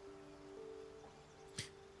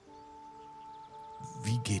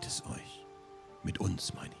 Wie geht es euch? Mit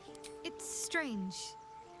uns, meine ich. It's strange.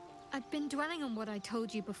 I've been dwelling on what I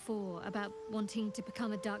told you before about wanting to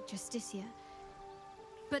become a Dark Justiciar.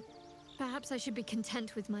 But perhaps I should be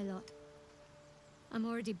content with my lot. I'm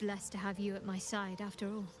already blessed to have you at my side, after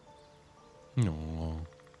all. Oh.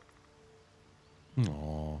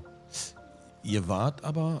 Oh. Ihr wart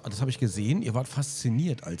aber, das habe ich gesehen, ihr wart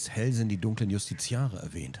fasziniert, als Helsen die dunklen Justiziare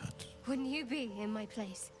erwähnt hat. Wouldn't you be in my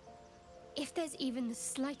place? If there's even the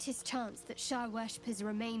slightest chance that Shar worshippers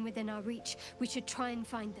remain within our reach, we should try and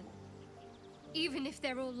find them. Even if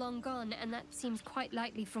they're all long gone, and that seems quite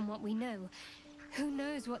likely from what we know, who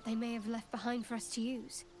knows what they may have left behind for us to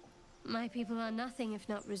use? My people are nothing if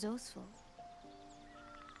not resourceful.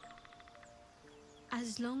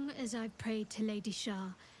 As long as I've prayed to Lady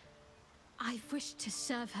Shar, I've wished to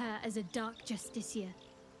serve her as a Dark Justiciar.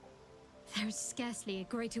 There is scarcely a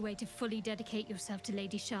greater way to fully dedicate yourself to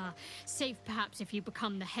Lady Shar, save perhaps if you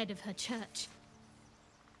become the head of her church.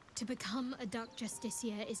 To become a Dark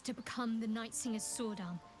Justiciar is to become the Night Singer's sword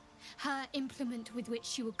arm, her implement with which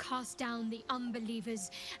she will cast down the unbelievers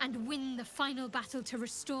and win the final battle to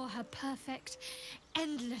restore her perfect,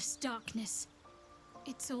 endless darkness.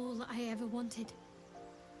 It's all I ever wanted.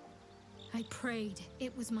 I prayed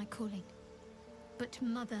it was my calling. But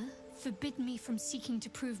Mother forbid me from seeking to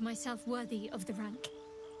prove myself worthy of the rank.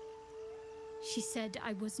 She said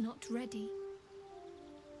I was not ready.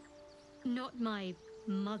 Not my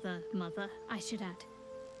mother, I should add.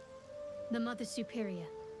 The Mother Superior,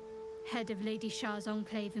 head of Lady Shar's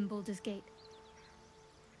enclave in Baldur's Gate.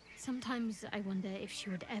 Sometimes I wonder if she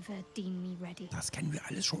would ever deem me ready. Das kennen wir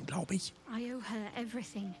alles schon, glaube ich. I owe her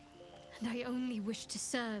everything, and I only wish to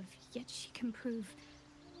serve, yet she can prove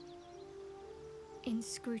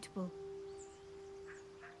inscrutable.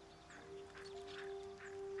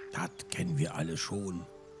 Das kennen wir alle schon.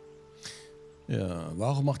 Ja,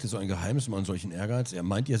 warum macht ihr so ein Geheimnis um einen solchen Ehrgeiz?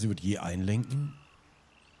 Meint ihr, sie wird je einlenken?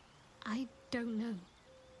 I don't know.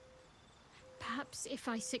 Perhaps if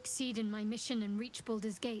I succeed in my mission and reach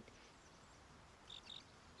Baldur's Gate.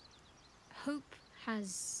 Hope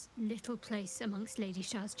has little place amongst Lady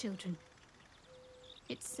Shar's children.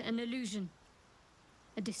 It's an illusion,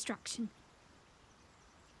 a distraction.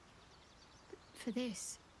 But for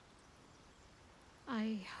this,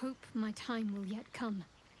 I hope my time will yet come.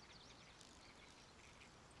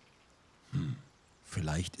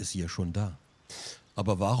 Vielleicht ist sie ja schon da.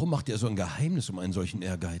 Aber warum macht ihr so ein Geheimnis um einen solchen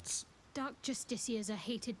Ehrgeiz? Dark Justiciars are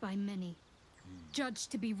hated by many, judged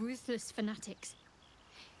to be ruthless fanatics.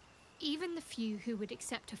 Even the few who would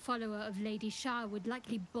accept a follower of Lady Shar would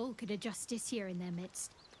likely balk at a Justiciar in their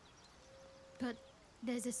midst. But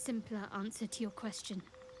there's a simpler answer to your question.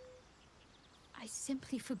 I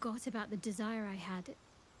simply forgot about the desire I had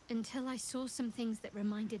until I saw some things that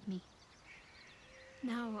reminded me.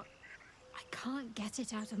 Now, I can't get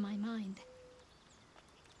it out of my mind.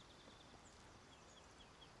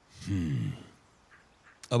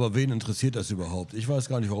 Aber wen interessiert das überhaupt? Ich weiß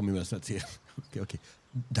gar nicht, warum ihr mir das erzählt. Okay.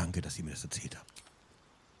 Danke, dass ihr mir das erzählt habt.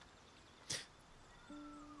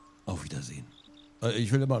 Auf Wiedersehen.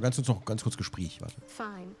 Ich will immer ganz kurz Gespräch. Warte.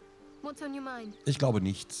 Fine. What's on your mind? Ich glaube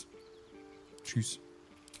nichts. Tschüss.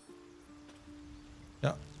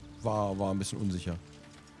 Ja, war ein bisschen unsicher.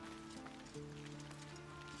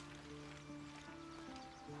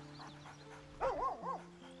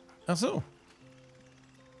 Ach so.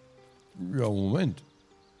 Ja, Moment.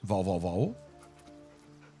 Wow.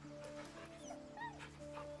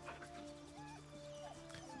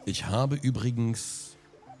 Ich habe übrigens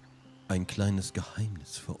ein kleines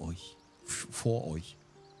Geheimnis für euch. Vor euch.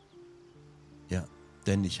 Ja,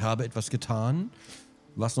 denn ich habe etwas getan,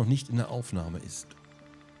 was noch nicht in der Aufnahme ist.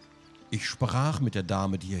 Ich sprach mit der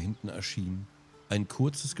Dame, die hier hinten erschien. Ein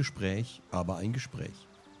kurzes Gespräch, aber ein Gespräch.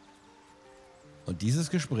 Und dieses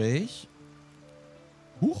Gespräch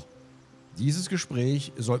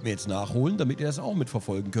sollten wir jetzt nachholen, damit ihr das auch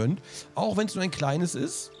mitverfolgen könnt. Auch wenn es nur ein kleines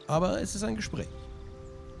ist, aber es ist ein Gespräch.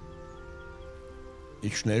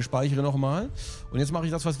 Ich schnell speichere nochmal. Und jetzt mache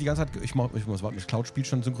ich das, was die ganze Zeit... Ich muss warten, bis Cloud-Spiel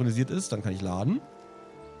schon synchronisiert ist. Dann kann ich laden.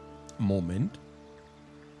 Moment.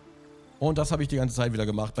 Und das habe ich die ganze Zeit wieder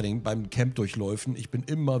gemacht beim Camp-Durchläufen. Ich bin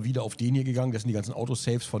immer wieder auf den hier gegangen. Das sind die ganzen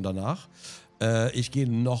Autosaves von danach. Ich gehe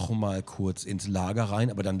nochmal kurz ins Lager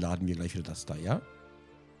rein, aber dann laden wir gleich wieder das da, ja?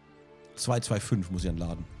 225 muss ich dann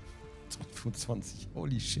laden. 225,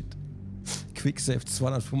 holy shit. Quicksave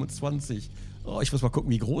 225. Oh, ich muss mal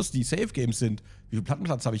gucken, wie groß die Save-Games sind. Wie viel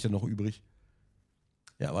Plattenplatz habe ich denn noch übrig?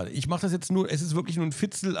 Ja, warte, ich mache das jetzt nur, es ist wirklich nur ein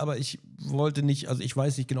Fitzel, aber ich wollte nicht, also ich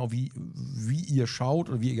weiß nicht genau, wie ihr schaut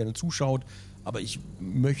oder wie ihr gerne zuschaut, aber ich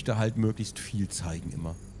möchte halt möglichst viel zeigen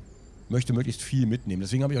immer. Möchte möglichst viel mitnehmen.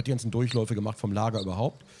 Deswegen habe ich auch die ganzen Durchläufe gemacht vom Lager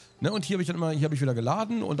überhaupt. Ne, und hier habe ich dann immer, hier habe ich wieder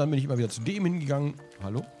geladen und dann bin ich immer wieder zu dem hingegangen.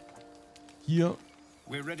 Hallo? Hier.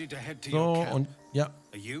 So, und ja.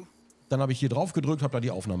 Dann habe ich hier drauf gedrückt, habe da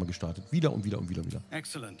die Aufnahme gestartet. Wieder und wieder und wieder und wieder.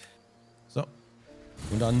 Excellent. So.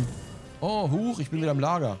 Und dann... Oh, huch, ich bin wieder im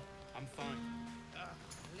Lager.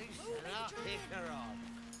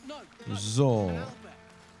 So.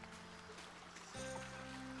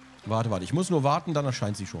 Warte, ich muss nur warten, dann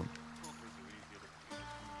erscheint sie schon.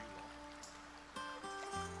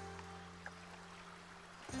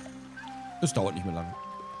 Es dauert nicht mehr lange.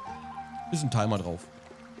 Ist ein Timer drauf.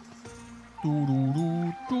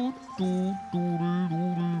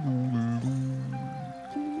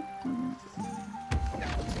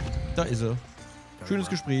 Da ist er. Schönes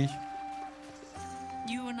Gespräch.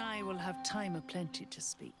 You and I will have time aplenty to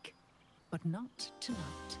speak, but not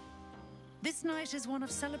tonight. This night is one of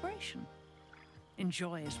celebration.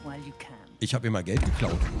 Enjoy it while you can. Ich habe mir mal Geld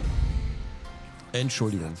geklaut.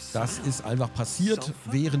 Entschuldigung, das ist einfach passiert,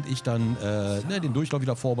 während ich dann den Durchlauf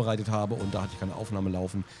wieder vorbereitet habe und da hatte ich keine Aufnahme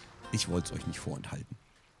laufen. Ich wollte es euch nicht vorenthalten.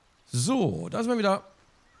 So, da sind wir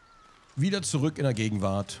wieder zurück in der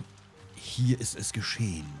Gegenwart. Hier ist es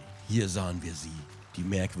geschehen. Hier sahen wir sie, die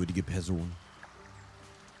merkwürdige Person.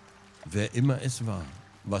 Wer immer es war,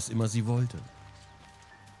 was immer sie wollte.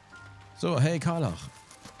 So, hey Karlach.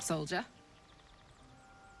 Soldier.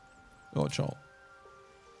 Ja, ciao.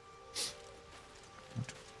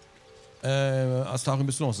 Gut. Astarion,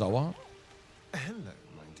 bist du noch sauer? Hello,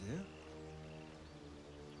 my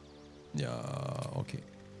dear. Ja, okay.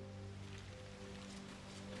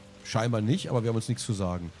 Scheinbar nicht, aber wir haben uns nichts zu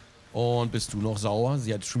sagen. Und bist du noch sauer?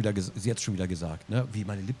 Sie hat schon wieder gesagt, ne? Wie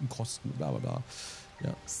meine Lippen kosten, bla bla bla.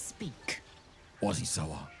 Ja. Speak. Oh, sie ist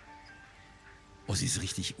sauer. Oh, sie ist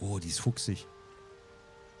richtig, die ist fuchsig.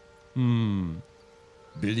 Bilde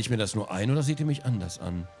ich mir das nur ein oder seht ihr mich anders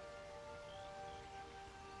an?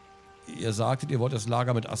 Ihr sagtet, ihr wollt das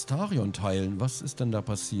Lager mit Astarion teilen. Was ist denn da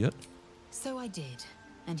passiert? So I did,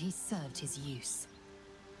 and he served his use.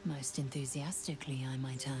 Most enthusiastically, I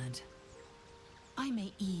might add. I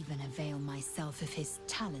may even avail myself of his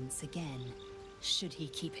talents again, should he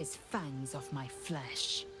keep his fangs off my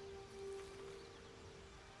flesh.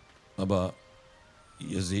 Aber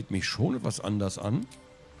ihr seht mich schon etwas anders an.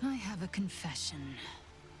 I have a confession.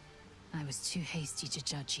 I was too hasty to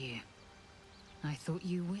judge you. I thought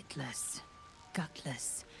you witless,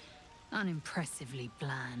 gutless, unimpressively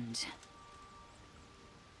bland.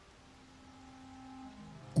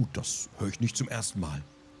 Gut, das höre ich nicht zum ersten Mal.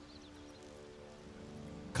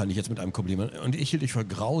 Kann ich jetzt mit einem Kompliment... Und ich hielt dich für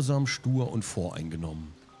grausam, stur und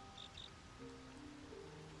voreingenommen.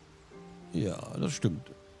 Ja, das stimmt.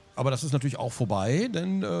 Aber das ist natürlich auch vorbei,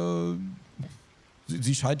 denn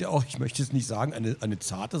sie scheint ja auch, ich möchte es nicht sagen, eine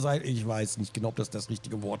zarte sein. Ich weiß nicht genau, ob das das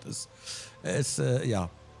richtige Wort ist. Ja.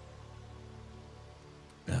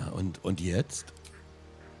 Ja, und jetzt?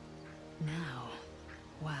 Now,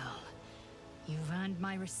 well, you've earned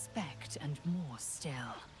my respect and more still.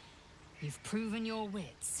 You've proven your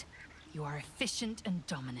wits. You are efficient and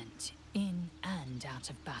dominant, in and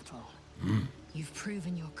out of battle. You've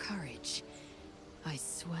proven your courage. I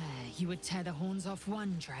swear you would tear the horns off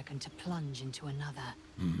one dragon to plunge into another.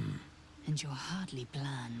 And you're hardly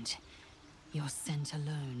bland. Your scent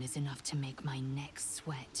alone is enough to make my neck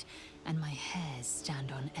sweat and my hairs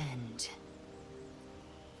stand on end.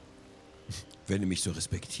 Wenn ihr mich so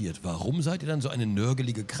respektiert, warum seid ihr dann so eine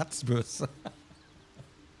nörgelige Kratzbürste?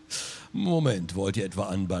 Moment, wollt ihr etwa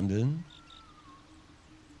anbandeln?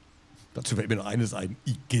 Dazu fällt mir noch eines ein.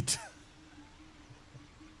 Igitt.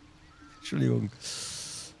 Entschuldigung.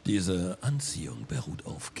 Diese Anziehung beruht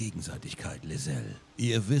auf Gegenseitigkeit, Liselle.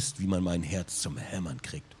 Ihr wisst, wie man mein Herz zum Hämmern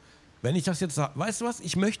kriegt. Wenn ich das jetzt sage, weißt du was?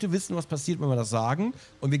 Ich möchte wissen, was passiert, wenn wir das sagen.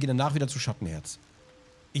 Und wir gehen danach wieder zu Schattenherz.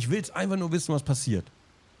 Ich will es einfach nur wissen, was passiert.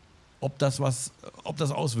 Ob das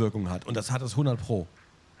Auswirkungen hat. Und das hat es 100 Pro.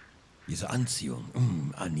 Diese Anziehung,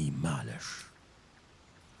 animalisch.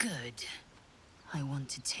 Good. I want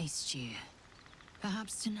to taste you.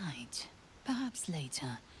 Perhaps tonight, perhaps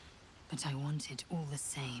later, but I want it all the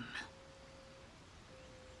same.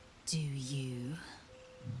 Do you?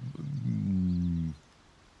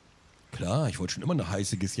 Klar, ich wollte schon immer eine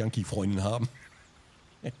heiße Gisjanki-Freundin haben.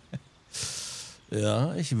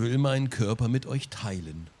 Ja, ich will meinen Körper mit euch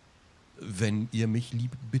teilen. Wenn ihr mich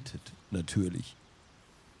lieb bittet, natürlich.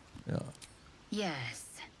 Ja. Yes.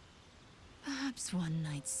 Perhaps one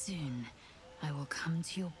night soon, I will come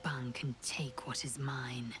to your bunk and take what is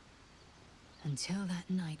mine. Until that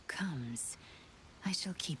night comes, I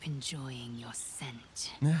shall keep enjoying your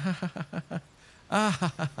scent.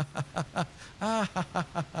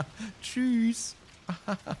 Tschüss.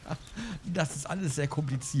 Das ist alles sehr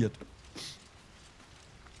kompliziert.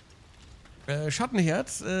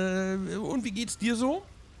 Schattenherz, und wie geht's dir so?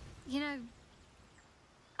 You know,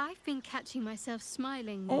 I've been catching myself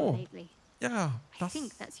smiling more lately. Ja, I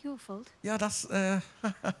think that's your fault. Ja, das, da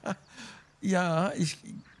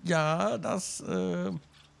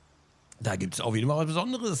gibt's auf jeden Fall was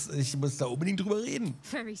Besonderes. Ich muss da unbedingt drüber reden.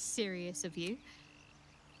 Very serious of you.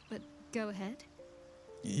 But go ahead.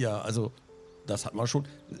 Ja, also, das hat man schon.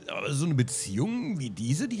 Aber so eine Beziehung wie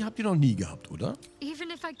diese, die habt ihr noch nie gehabt, oder? Even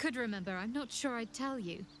if I could remember, I'm not sure I'd tell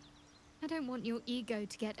you. I don't want your ego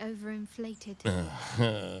to get overinflated.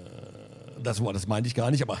 Das Wort, das meinte ich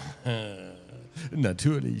gar nicht, aber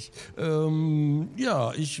natürlich.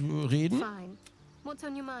 Ja, ich reden. Fine. What's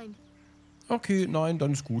on your mind? Okay, nein,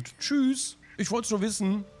 dann ist gut. Tschüss. Ich wollte es nur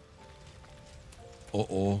wissen. Oh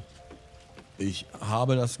oh. Ich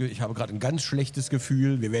habe gerade ein ganz schlechtes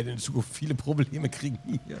Gefühl. Wir werden in Zukunft viele Probleme kriegen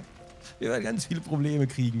hier. Wir werden ganz viele Probleme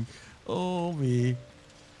kriegen. Oh weh.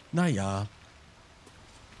 Naja.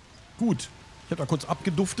 Gut. Ich habe da kurz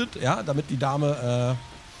abgeduftet, ja, damit die Dame,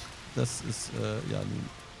 das ist, ja, nun.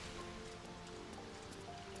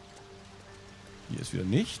 Hier ist wieder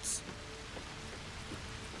nichts.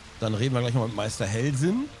 Dann reden wir gleich mal mit Meister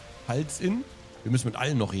Halsin. Wir müssen mit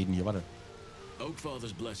allen noch reden hier, warte.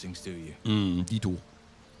 Oakfather's blessings to you. Dito.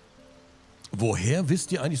 Woher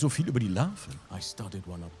wisst ihr eigentlich so viel über die Larve? I studied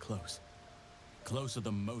one up close. Closer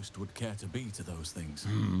than most would care to be to those things.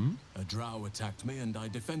 A drow attacked me and I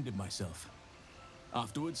defended myself.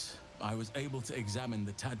 Afterwards, I was able to examine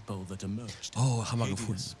the tadpole that emerged. Oh, haben wir Hideous,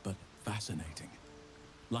 gefunden. but fascinating.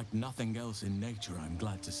 Like nothing else in nature, I'm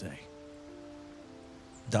glad to say.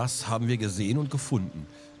 Das haben wir gesehen und gefunden.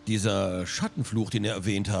 Dieser Schattenfluch, den ihr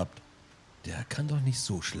erwähnt habt, der kann doch nicht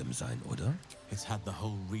so schlimm sein, oder? It's had the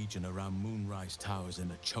whole region around Moonrise Towers in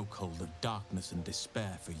a chokehold of darkness and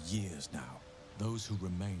despair for years now. Those who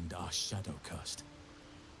remained are shadow-cursed.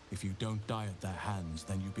 If you don't die at their hands,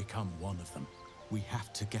 then you become one of them. We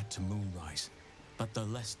have to get to Moonrise. But the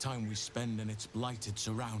less time we spend in its blighted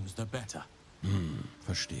surrounds, the better.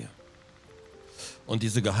 Verstehe. Und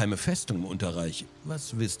diese geheime Festung im Unterreich,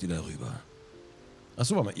 was wisst ihr darüber?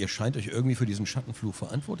 Achso, aber ihr scheint euch irgendwie für diesen Schattenfluch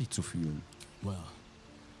verantwortlich zu fühlen. Well,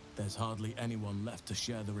 there's hardly anyone left to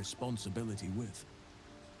share the responsibility with.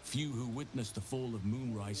 Few who witnessed the fall of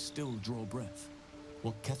Moonrise still draw breath.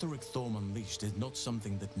 What Ketheric Thorm unleashed is not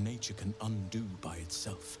something that nature can undo by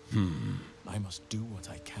itself. I must do what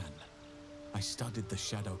I can. I studied the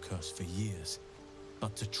Shadow Curse for years,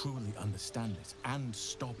 but to truly understand it and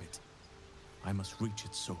stop it, I must reach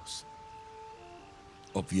its source.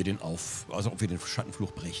 Ob wir den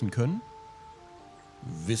Schattenfluch brechen können?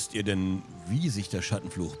 Wisst ihr denn, wie sich der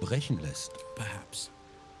Schattenfluch brechen lässt? Perhaps.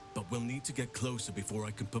 But we'll need to get closer before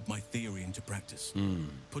I can put my theory into practice.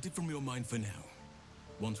 Put it from your mind for now.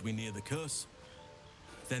 Once we near the curse,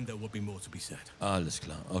 then there will be more to be said. Alles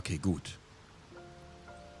klar, okay, gut.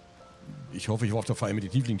 Ich hoffe, ich war auf der Feier mit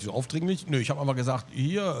den Titeln nicht so aufdringlich. Nö, ich habe einfach gesagt,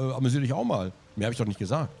 hier, amüsier dich auch mal. Mehr habe ich doch nicht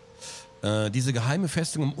gesagt. Diese geheime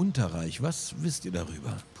Festung im Unterreich, was wisst ihr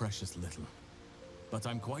darüber? Precious little. But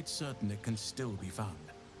I'm quite certain it can still be found.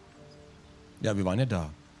 Ja, wir waren ja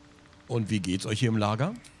da. Und wie geht's euch hier im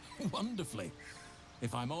Lager? Wonderfully.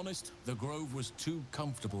 If I'm honest, the grove was too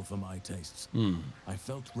comfortable for my tastes. I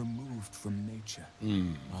felt removed from nature.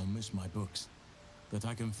 I'll miss my books. But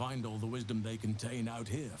I can find all the wisdom they contain out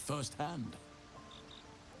here, firsthand.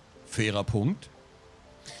 Fairer Punkt.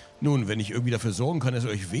 Nun, wenn ich irgendwie dafür sorgen kann, dass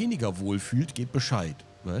ihr euch weniger wohlfühlt, gebt Bescheid.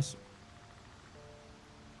 Was?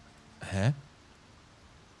 Hä?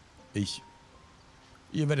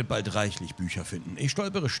 Ihr werdet bald reichlich Bücher finden. Ich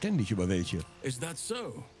stolpere ständig über welche. Is that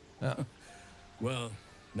so? Ja. Well,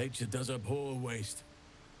 nature does abhor waste.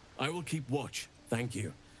 I will keep watch, thank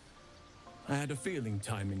you. I had a feeling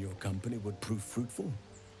time in your company would prove fruitful.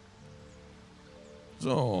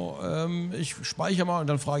 So, ich speichere mal und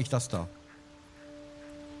dann frage ich das da.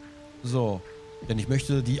 So, Denn ich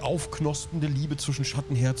möchte die aufknospende Liebe zwischen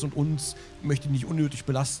Schattenherz und uns, möchte nicht unnötig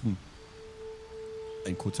belasten.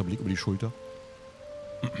 Ein kurzer Blick über die Schulter.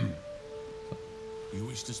 You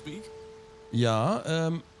wish to speak?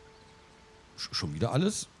 Ja, schon wieder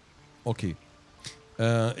alles? Okay.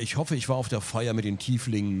 Ich hoffe, ich war auf der Feier mit den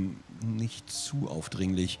Tieflingen nicht zu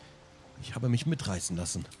aufdringlich. Ich habe mich mitreißen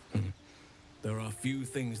lassen. There are few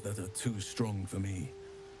things that are too strong for me.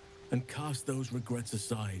 And cast those regrets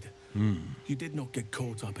aside. You did not get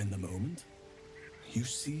caught up in the moment. You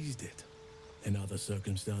seized it. In other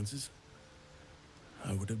circumstances,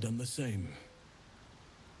 I would have done the same.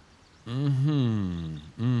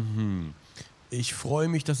 Ich freue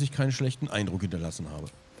mich, dass ich keinen schlechten Eindruck hinterlassen habe.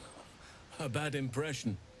 A bad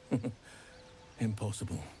impression.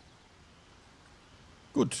 Impossible.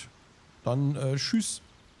 Gut, dann tschüss.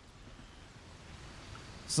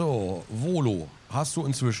 So, Volo, hast du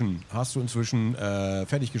inzwischen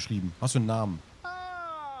fertig geschrieben? Hast du einen Namen?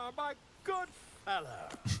 Ah, my good fellow.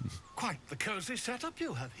 Quite the cozy setup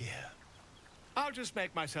you have here. I'll just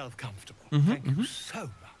make myself comfortable. Thank you so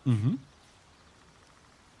much.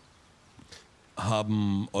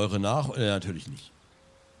 Haben eure natürlich nicht.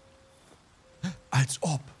 Als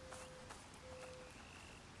ob.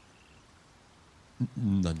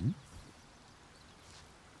 Nein.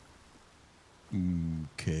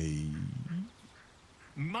 Okay.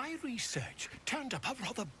 My research turned up a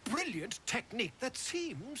rather brilliant technique that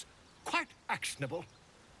seems quite actionable.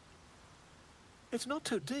 It's not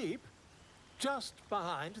too deep. Just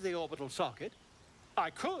behind the orbital socket. I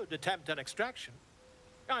could attempt an extraction.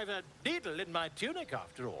 I've a needle in my tunic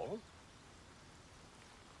after all.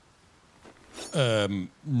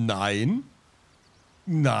 Nein.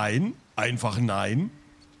 Nein. Einfach nein.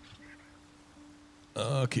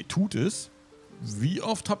 Okay, tut es. Wie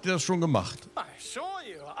oft habt ihr das schon gemacht? I assure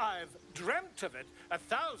you, I've dreamt of it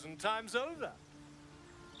 1,000 times over.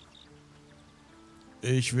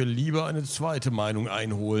 Ich will lieber eine zweite Meinung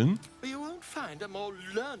einholen. You won't find a more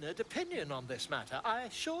learned opinion on this matter, I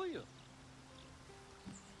assure you.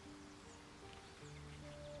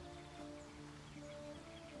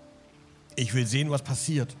 Ich will sehen, was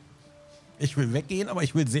passiert. Ich will weggehen, aber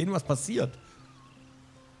ich will sehen, was passiert.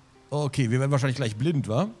 Okay, wir werden wahrscheinlich gleich blind,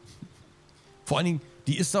 wa? Vor allen Dingen,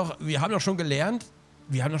 die ist doch, wir haben doch schon gelernt,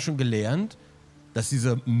 dass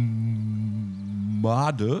diese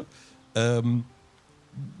Made,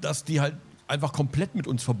 dass die halt einfach komplett mit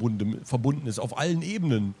uns verbunden ist, auf allen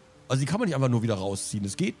Ebenen. Also die kann man nicht einfach nur wieder rausziehen,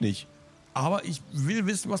 das geht nicht. Aber ich will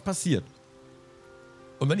wissen, was passiert.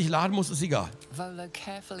 Und wenn ich laden muss, ist egal. Volo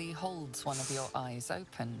carefully holds one of your eyes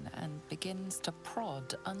open and begins to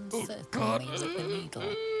prod uncertainly with the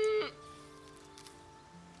needle.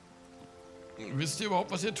 Wisst ihr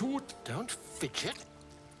überhaupt, was ihr tut? Don't fidget.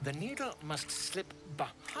 The needle must slip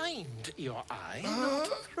behind your eye,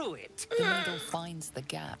 not through it. The needle finds the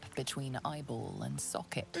gap between eyeball and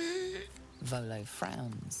socket. Volo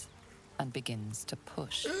frowns and begins to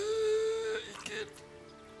push.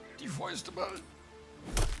 Die Fäuste mal.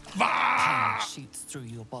 Pain shoots through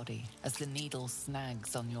your body as the needle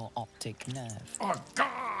snags on your optic nerve. Oh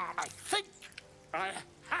God! I think I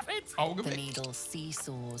have it. Auge The weg. needle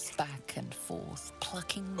seesaws back and forth,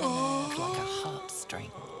 plucking the nerve like a harpstring.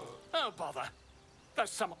 Oh, bother. There's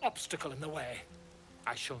some obstacle in the way.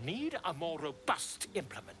 I shall need a more robust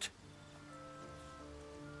implement.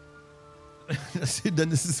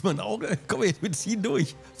 Dann ist es mein Auge. Komm, jetzt wir ziehen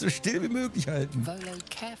durch. So still wie möglich halten. Volo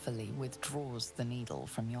carefully withdraws the needle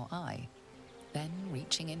from your eye. Then,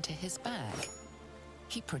 reaching into his bag,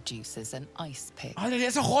 he produces an ice pick. Alter, der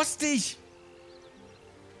ist doch rostig.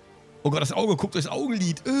 Oh Gott, das Auge guckt durchs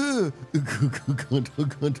Augenlid. Oh Gott, oh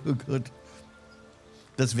Gott, oh Gott.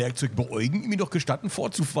 Das Werkzeug beäugen, ihm doch gestatten,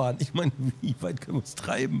 fortzufahren. Ich meine, wie weit können wir uns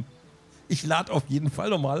treiben? Ich lade auf jeden Fall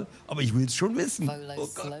nochmal, aber ich will es schon wissen. Volo Oh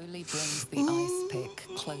Gott. slowly brings the ice pick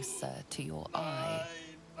closer to your eye.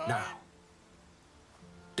 Now,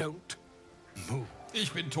 don't move.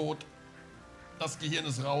 Ich bin tot. Das Gehirn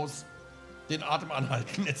ist raus. Den Atem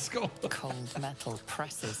anhalten. Let's go. Cold metal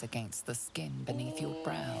presses against the skin beneath your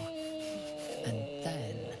brow. And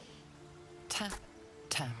then, tap,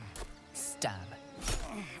 tap, stab.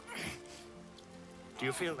 Do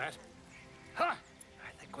you feel that? Ha!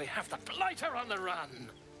 I think we have the blighter on the run.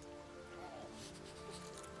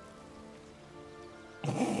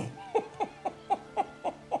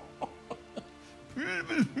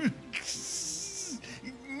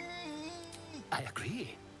 I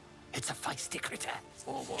agree. It's a feisty critter.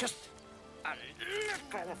 Just a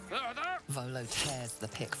little further. Volo tears the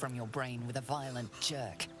pick from your brain with a violent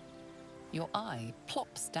jerk. Your eye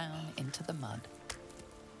plops down into the mud.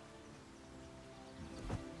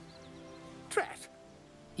 Drat.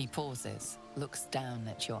 He pauses, looks down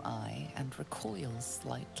at your eye, and recoils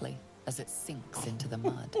slightly as it sinks into the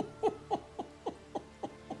mud.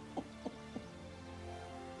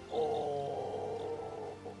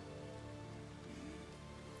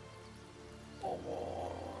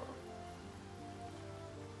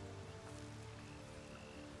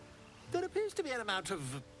 There appears to be an amount of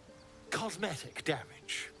cosmetic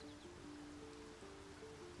damage.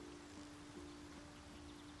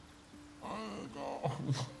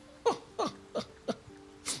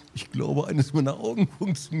 Ich glaube, eines meiner Augen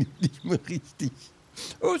funktioniert nicht mehr richtig.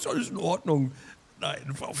 Oh, ist alles in Ordnung.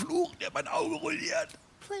 Nein, verflucht, der mein Auge rolliert.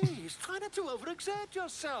 Please, try not to overexert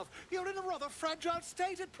yourself. You're in a rather fragile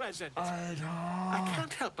state at present. Alter. I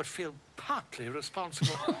can't help but feel partly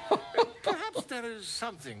responsible. Perhaps there is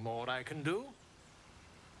something more I can do.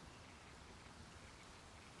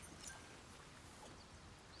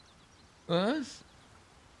 Was?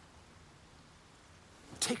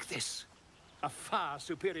 Take this. A far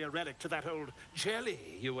superior relic to that old jelly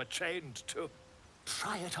you were chained to.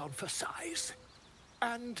 Try it on for size.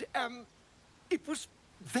 And, it was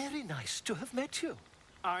very nice to have met you.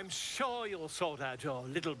 I'm sure you'll sort out your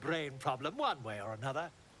little brain problem one way or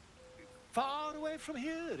another. Far away from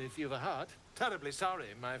here, if you've a heart. Terribly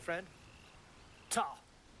sorry, my friend. Ta.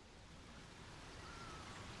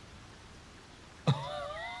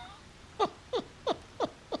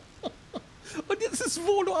 Und jetzt ist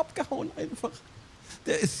Volo abgehauen einfach.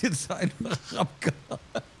 Der ist jetzt einfach abgehauen.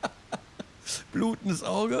 Blutendes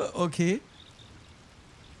Auge, okay.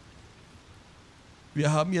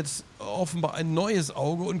 Wir haben jetzt offenbar ein neues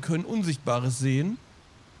Auge und können Unsichtbares sehen.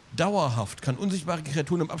 Dauerhaft kann unsichtbare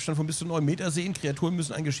Kreaturen im Abstand von bis zu 9 Meter sehen. Kreaturen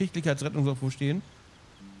müssen einen Geschicklichkeitsrettungslauf vorstehen.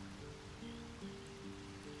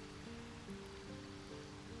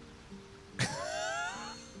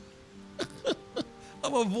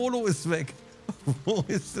 Aber Volo ist weg. Wo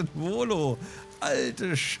ist denn Volo?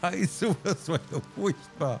 Alte Scheiße, das war ja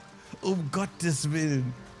furchtbar. Um Gottes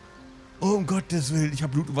Willen. Um Gottes Willen. Ich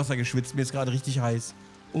habe Blut und Wasser geschwitzt. Mir ist gerade richtig heiß.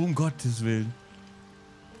 Um Gottes Willen.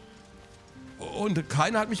 Und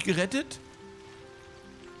keiner hat mich gerettet?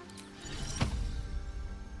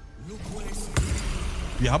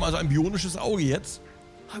 Wir haben also ein bionisches Auge jetzt.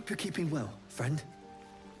 Hope you're keeping well, friend.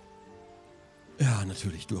 Ja,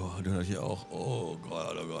 natürlich, du natürlich auch. Oh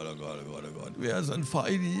Gott, oh Gott, oh Gott, oh Gott, oh Gott. Wer ist ein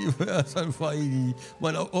Feini? Wer ist ein Feini?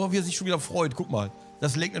 Oh, wie er sich schon wieder freut. Guck mal.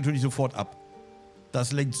 Das lenkt natürlich sofort ab.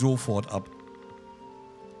 Das lenkt sofort ab.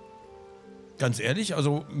 Ganz ehrlich,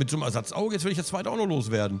 also mit so einem Ersatzauge, jetzt will ich das zweite auch noch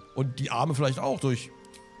loswerden. Und die Arme vielleicht auch durch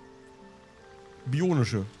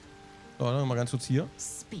bionische. So, dann mal ganz kurz hier.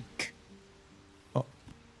 Speak. Oh.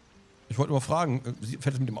 Ich wollte nur mal fragen,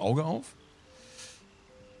 fällt das mit dem Auge auf?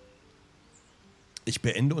 Ich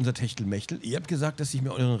beende unser Techtelmechtel. Ihr habt gesagt, dass ich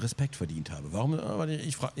mir euren Respekt verdient habe. Warum?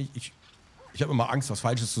 Ich habe immer Angst, was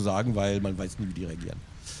Falsches zu sagen, weil man weiß nie, wie die reagieren.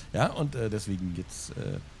 Ja, und deswegen jetzt...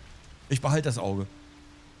 ich behalte das Auge.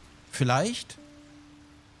 Vielleicht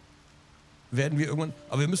werden wir irgendwann...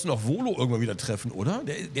 Aber wir müssen doch Volo irgendwann wieder treffen, oder?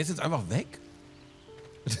 Der ist jetzt einfach weg.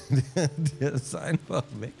 Der ist einfach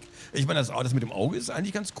weg. Ich meine, das mit dem Auge ist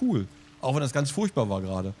eigentlich ganz cool. Auch wenn das ganz furchtbar war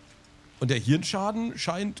gerade. Und der Hirnschaden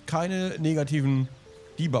scheint keine negativen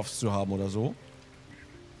Debuffs zu haben oder so.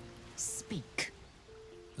 Speak.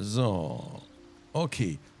 So.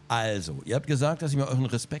 Okay. Also, ihr habt gesagt, dass ich mir euren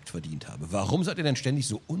Respekt verdient habe. Warum seid ihr denn ständig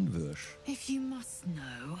so unwirsch? If you must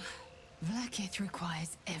know, Vlaakith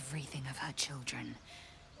requires everything of her children.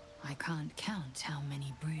 I can't count how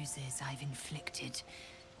many bruises I've inflicted.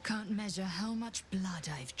 Can't measure how much blood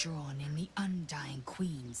I've drawn in the undying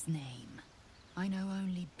Queen's name. I know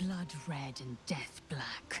only blood red and death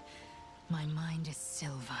black. My mind is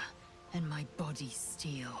silver, and my body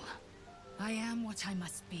steel. I am what I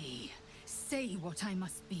must be, say what I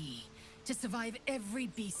must be, to survive every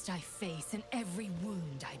beast I face and every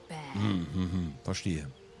wound I bear. Verstehe.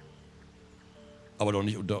 Aber doch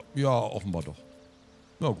nicht unter... Ja, offenbar doch.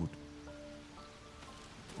 Na gut.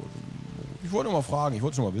 Ich wollte mal fragen, ich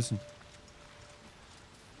wollte es nur mal wissen.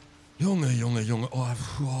 Junge, Junge, Junge.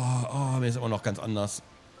 Oh, mir ist aber noch ganz anders.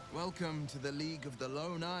 Welcome to the League of the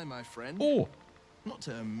Lone Eye, my friend. Oh. Not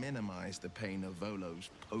to minimize the pain of Volo's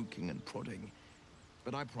poking and prodding,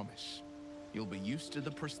 but I promise you'll be used to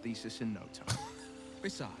the prosthesis in no time.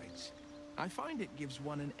 Besides, I find it gives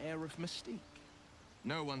one an air of mystique.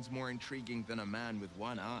 No one's more intriguing than a man with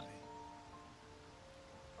one eye.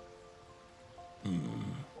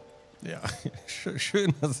 Ja,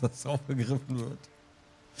 schön, dass das aufgegriffen wird.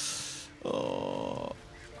 Oh.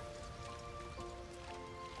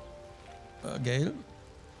 Gale?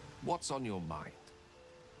 What's on your mind?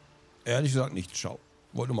 Ehrlich gesagt nichts, schau.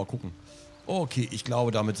 Wollte nur mal gucken. Okay, ich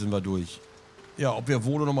glaube, damit sind wir durch. Ja, ob wir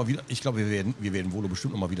Volo nochmal wieder... Ich glaube, wir werden Volo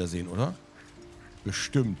bestimmt nochmal wiedersehen, oder?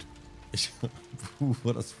 Bestimmt.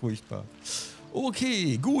 War das furchtbar.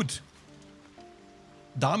 Okay, gut.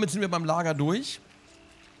 Damit sind wir beim Lager durch.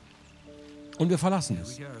 Und wir verlassen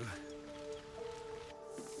es.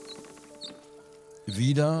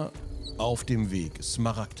 Wieder auf dem Weg.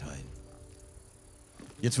 Smaragdhain.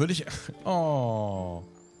 Jetzt würde ich... Oh,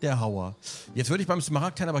 der Hauer. Jetzt würde ich beim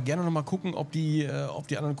Smaragdhain aber gerne nochmal gucken, ob die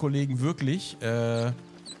anderen Kollegen wirklich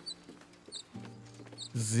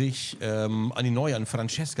sich an die neue, an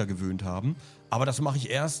Francesca gewöhnt haben. Aber das mache ich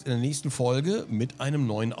erst in der nächsten Folge mit einem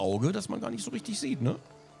neuen Auge, das man gar nicht so richtig sieht, ne?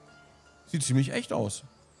 Sieht ziemlich echt aus.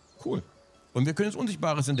 Cool. Und wir können jetzt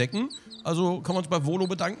Unsichtbares entdecken. Also können wir uns bei Volo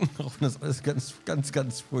bedanken, auch wenn das alles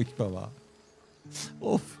ganz furchtbar war.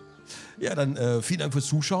 Uff. Ja, dann vielen Dank fürs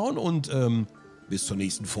Zuschauen und bis zur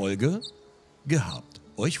nächsten Folge. Gehabt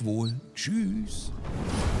euch wohl. Tschüss.